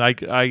it's funny.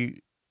 Like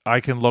I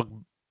can look,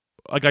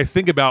 like I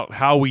think about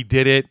how we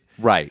did it.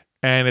 Right.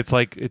 And it's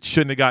like, it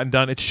shouldn't have gotten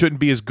done. It shouldn't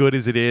be as good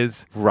as it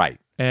is. Right.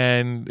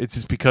 And it's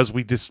just because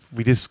we just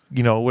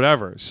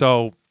whatever.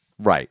 So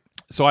Right.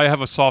 I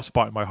have a soft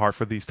spot in my heart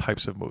for these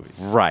types of movies.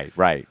 Right.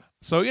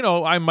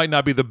 So, I might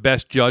not be the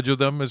best judge of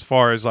them as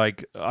far as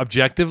like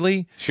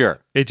objectively. Sure.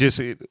 It just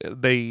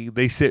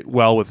they sit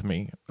well with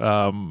me.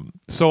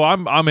 So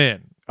I'm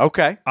in.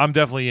 Okay. I'm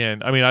definitely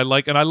in. I mean, I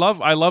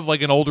love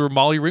like an older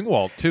Molly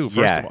Ringwald too. First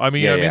Yeah. of all, I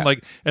mean, Yeah.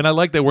 like, and I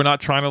like that we're not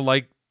trying to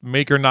like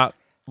make her not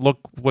look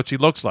what she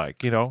looks like.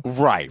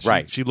 Right.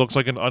 She looks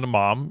like a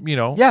mom.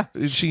 Yeah.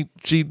 She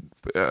She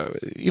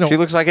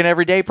looks like an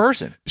everyday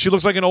person. she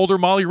looks like an older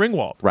Molly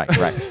Ringwald. Right.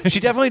 She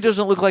definitely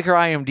doesn't look like her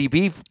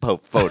IMDb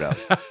photo,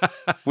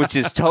 which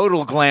is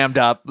total glammed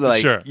up,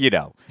 like, Sure.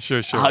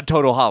 Sure.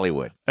 total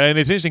Hollywood. And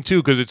it's interesting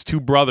too because it's two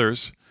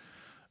brothers.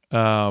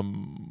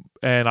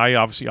 And I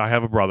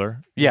have a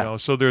brother. Yeah.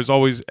 So there's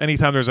always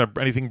anytime there's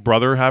anything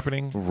brother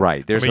happening.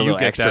 Right. There's I mean, a you little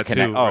get extra that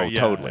connection. too, Oh, right? Yeah.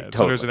 totally.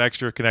 So there's an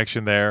extra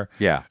connection there.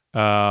 Yeah.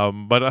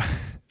 But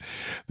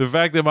the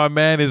fact that my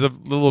man is a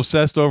little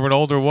obsessed over an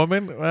older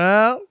woman,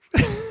 well,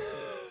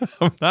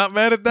 I'm not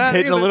mad at that.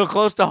 Hitting a either. little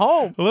close to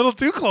home. A little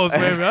too close,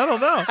 maybe. I don't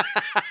know.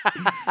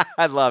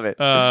 I love it.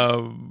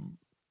 So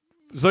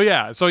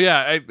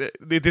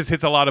it just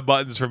hits a lot of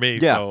buttons for me.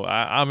 Yeah. So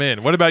I'm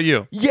in. What about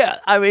you? Yeah,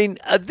 I mean,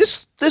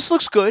 this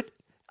looks good.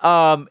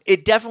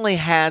 It definitely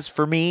has,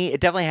 for me,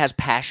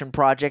 Passion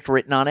Project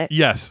written on it.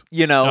 Yes.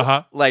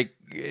 Like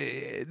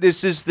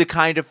this is the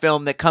kind of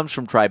film that comes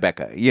from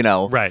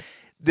Tribeca. Right.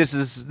 This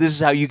is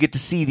how you get to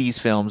see these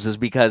films, is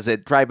because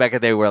at Tribeca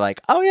they were like,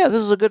 oh yeah,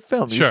 this is a good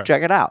film. You should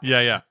check it out.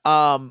 Yeah.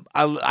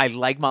 I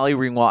like Molly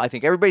Ringwald. I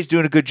think everybody's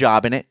doing a good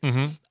job in it.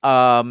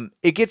 Mm-hmm.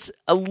 It gets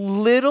a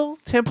little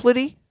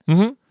template-y.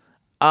 Mm-hmm.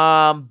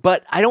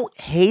 But I don't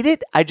hate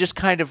it. I just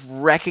kind of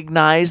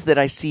recognize that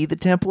I see the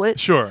template.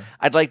 Sure.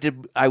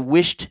 I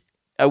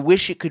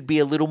wish it could be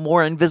a little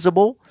more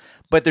invisible,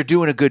 but they're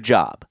doing a good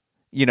job.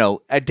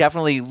 It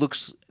definitely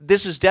looks.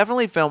 This is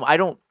definitely a film. I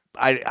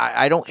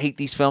don't hate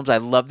these films. I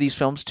love these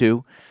films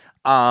too.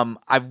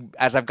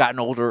 As I've gotten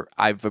older,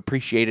 I've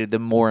appreciated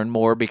them more and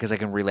more because I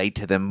can relate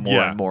to them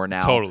more and more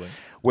now. Totally.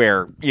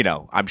 Where,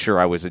 I'm sure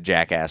I was a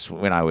jackass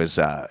when I was,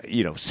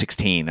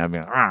 16. I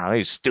mean,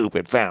 these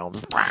stupid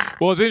films.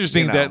 Well, it's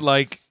interesting that,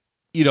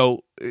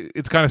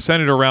 it's kind of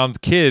centered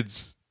around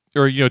kids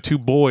or, two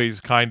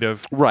boys kind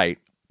of. Right.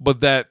 But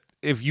that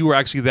if you were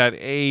actually that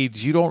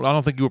age, I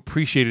don't think you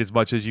appreciate it as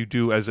much as you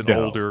do as an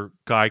older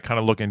guy kind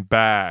of looking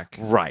back.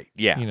 Right.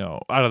 Yeah.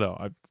 I don't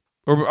know.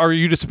 Or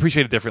you just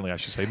appreciate it differently, I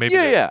should say. Maybe.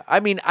 Yeah.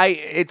 I mean,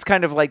 it's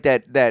kind of like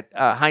that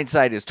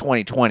hindsight is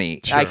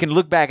 20/20. Sure. I can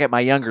look back at my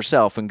younger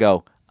self and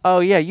go, oh,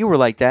 yeah, you were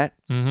like that.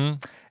 Mm-hmm.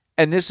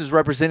 And this is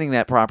representing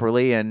that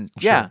properly. And,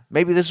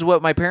 maybe this is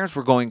what my parents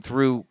were going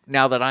through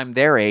now that I'm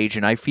their age,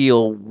 and I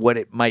feel what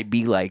it might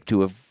be like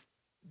to have,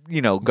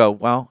 go,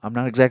 well, I'm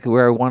not exactly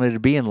where I wanted to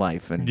be in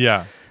life. And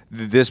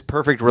this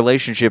perfect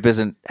relationship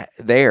isn't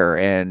there.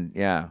 And,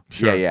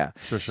 Sure.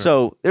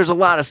 So there's a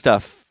lot of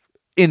stuff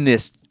in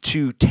this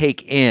to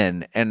take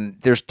in, and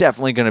there's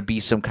definitely going to be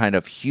some kind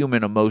of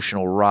human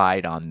emotional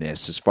ride on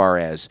this as far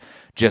as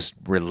just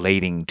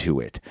relating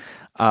to it.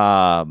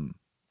 And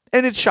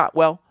it's shot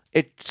well.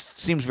 It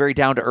seems very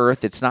down to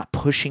earth. It's not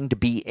pushing to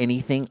be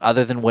anything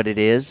other than what it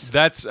is.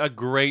 That's a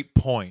great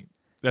point.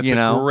 That's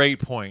a great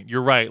point.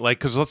 You're right. Like,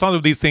 because some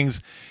of these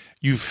things,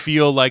 you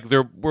feel like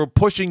we're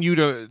pushing you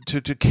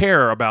to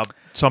care about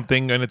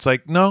something, and it's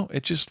like, no,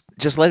 it just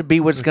let it be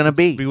what it's going to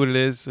be. Be what it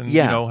is, and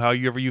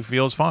however you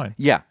feel is fine.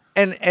 Yeah,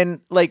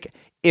 and like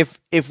if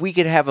we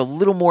could have a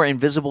little more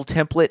invisible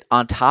template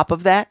on top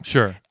of that,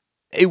 sure.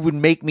 It would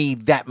make me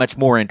that much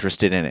more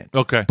interested in it.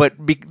 Okay. But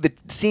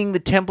seeing the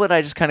template,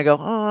 I just kind of go,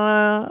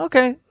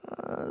 okay,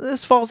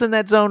 this falls in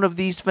that zone of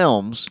these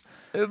films.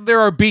 There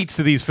are beats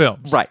to these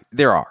films. Right,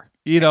 there are.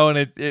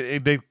 And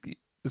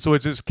so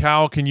it's just,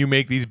 Cal, can you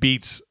make these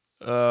beats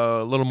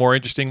a little more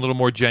interesting, a little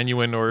more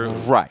genuine, or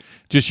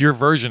just your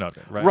version of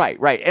it, right?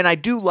 Right. And I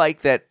do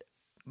like that,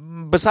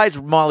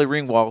 besides Molly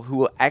Ringwald,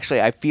 who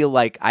actually I feel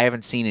like I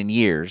haven't seen in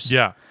years.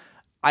 Yeah.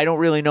 I don't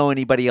really know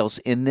anybody else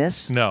in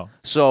this. No.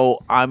 So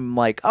I'm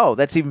like, oh,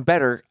 that's even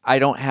better. I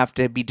don't have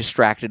to be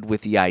distracted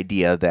with the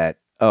idea that,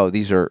 I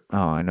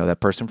know that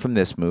person from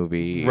this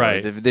movie,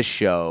 right? Or this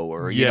show,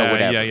 or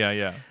whatever.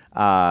 Yeah.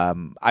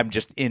 I'm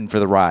just in for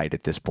the ride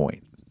at this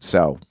point.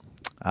 So,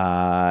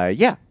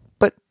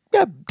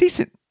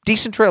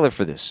 decent trailer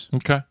for this.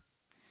 Okay.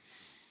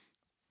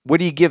 What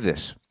do you give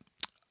this?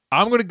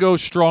 I'm going to go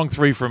strong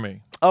 3 for me.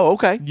 Oh,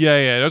 okay.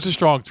 Yeah, that's a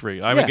strong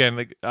 3.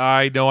 Again,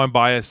 I know I'm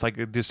biased. Like,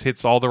 it just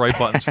hits all the right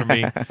buttons for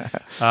me.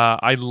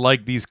 I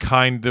like these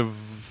kind of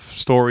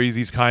stories,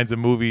 these kinds of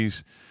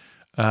movies,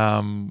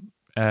 and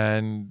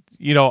I'm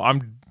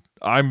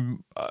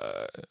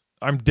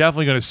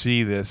definitely going to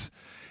see this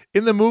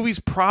in the movies.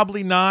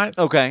 Probably not.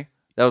 Okay,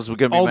 that was going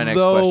to be my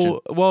next question.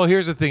 Well,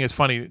 here's the thing. It's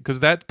funny because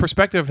that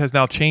perspective has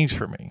now changed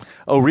for me.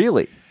 Oh,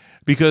 really?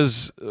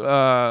 Because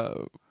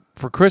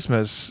for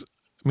Christmas,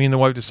 me and the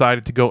wife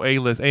decided to go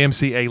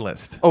AMC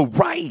A-list. Oh,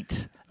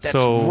 right. That's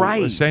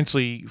right.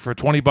 Essentially, for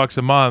 $20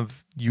 a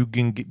month, you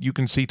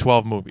can see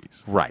 12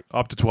 movies. Right.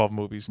 Up to 12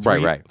 movies.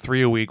 Right.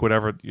 3 a week,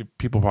 whatever.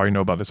 People probably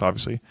know about this,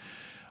 obviously.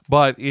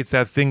 But it's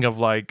that thing of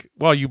like,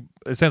 well, you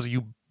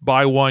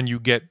buy one, you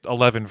get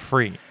 11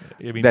 free.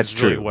 I mean, that's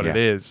really true. What it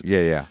is.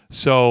 Yeah.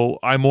 So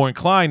I'm more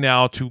inclined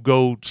now to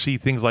go see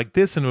things like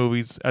this in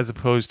movies as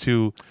opposed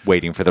to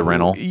waiting for the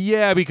rental.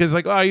 Yeah, because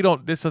like,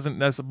 this doesn't.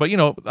 But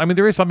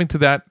there is something to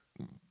that.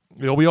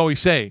 We always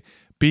say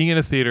being in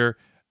a theater,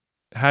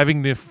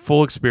 having the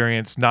full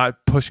experience,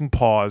 not pushing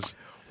pause.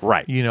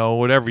 Right.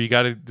 Whatever. You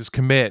got to just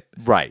commit.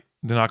 Right.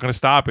 They're not going to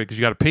stop it because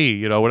you got to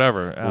pee.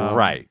 Whatever.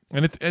 Right.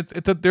 And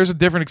there's a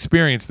different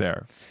experience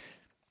there.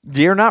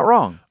 You're not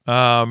wrong.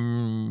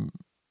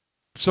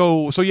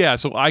 So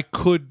I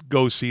could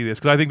go see this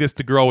because I think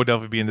the girl would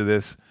definitely be into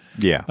this.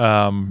 Yeah.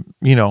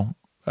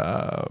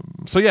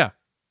 So yeah,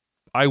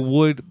 I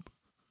would,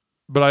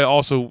 but I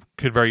also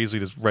could very easily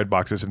just red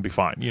box this and be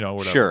fine.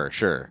 Whatever.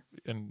 Sure.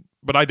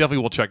 But I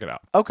definitely will check it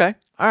out. Okay.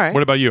 All right.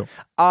 What about you?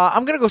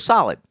 I'm gonna go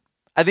solid.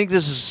 I think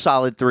this is a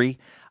solid 3.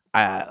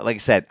 Like I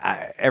said,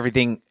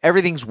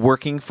 everything's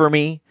working for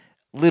me.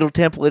 Little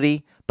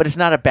template-y, but it's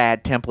not a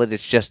bad template.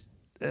 It's just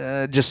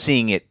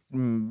seeing it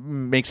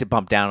makes it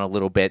bump down a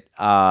little bit.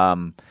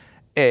 And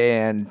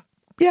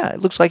yeah, it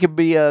looks like it'd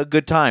be a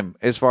good time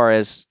as far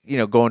as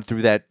going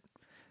through that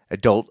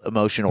adult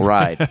emotional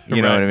ride.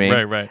 You know what I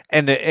mean? Right.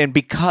 And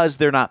because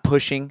they're not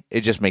pushing,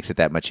 it just makes it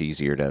that much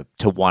easier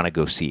to want to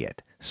go see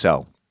it.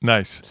 So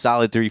nice,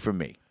 solid 3 from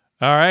me.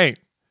 All right.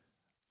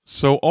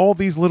 So all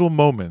these little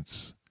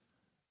moments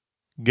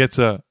gets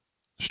a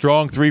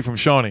strong 3 from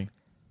Shawnee.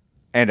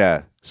 And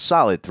a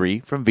solid 3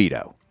 from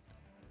Vito.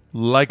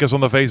 Like us on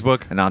the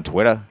Facebook. And on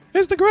Twitter.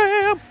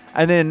 Instagram.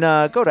 And then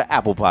go to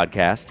Apple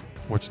Podcast.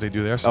 What should they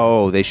do there?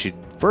 Oh, they should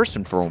first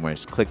and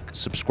foremost click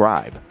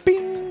subscribe.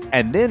 Bing.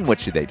 And then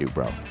what should they do,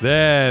 bro?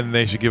 Then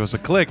they should give us a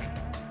click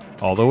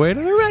all the way to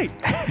the right.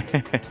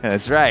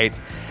 That's right.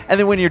 And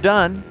then when you're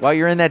done, while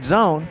you're in that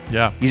zone,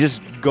 you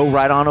just go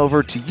right on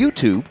over to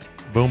YouTube.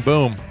 Boom,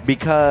 boom.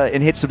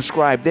 And hit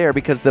subscribe there,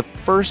 because the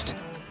first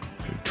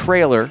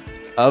trailer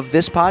of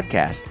this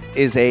podcast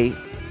is a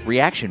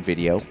reaction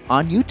video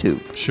on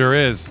YouTube. Sure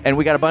is. And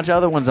we got a bunch of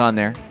other ones on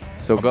there.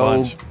 So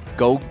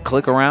go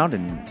click around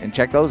and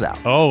check those out.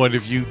 Oh, and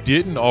if you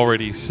didn't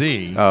already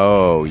see,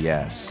 Oh,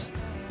 yes.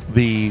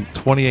 the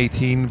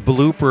 2018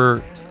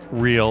 blooper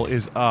reel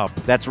is up.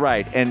 That's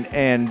right.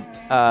 And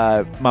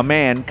my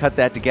man cut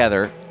that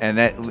together, and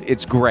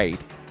it's great.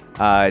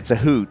 It's a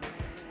hoot.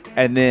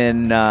 And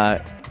then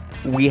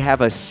we have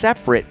a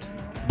separate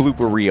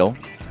blooper reel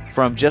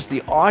from just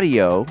the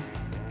audio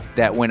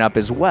that went up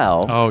as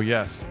well. Oh,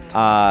 yes.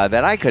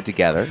 That I cut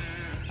together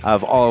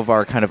of all of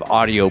our kind of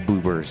audio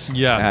bloopers.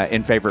 Yes.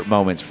 In favorite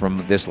moments from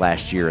this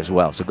last year as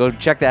well. So go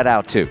check that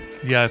out too.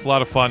 Yeah, it's a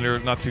lot of fun. They're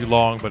not too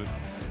long, but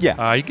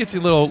Yeah. you get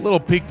your little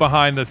peek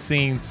behind the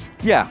scenes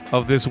Yeah.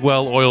 of this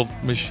well-oiled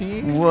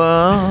machine.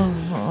 Well,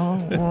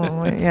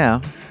 yeah.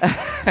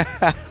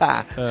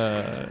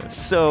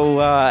 So,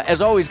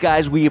 as always,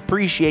 guys, we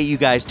appreciate you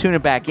guys tuning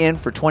back in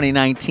for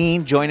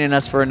 2019, joining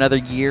us for another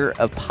year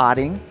of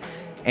potting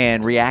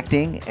and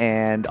reacting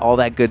and all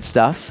that good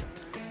stuff.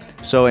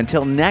 So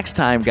until next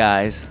time,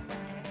 guys,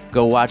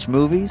 go watch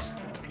movies,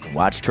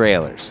 watch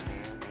trailers.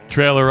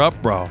 Trailer up,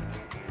 bro.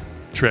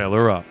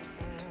 Trailer up.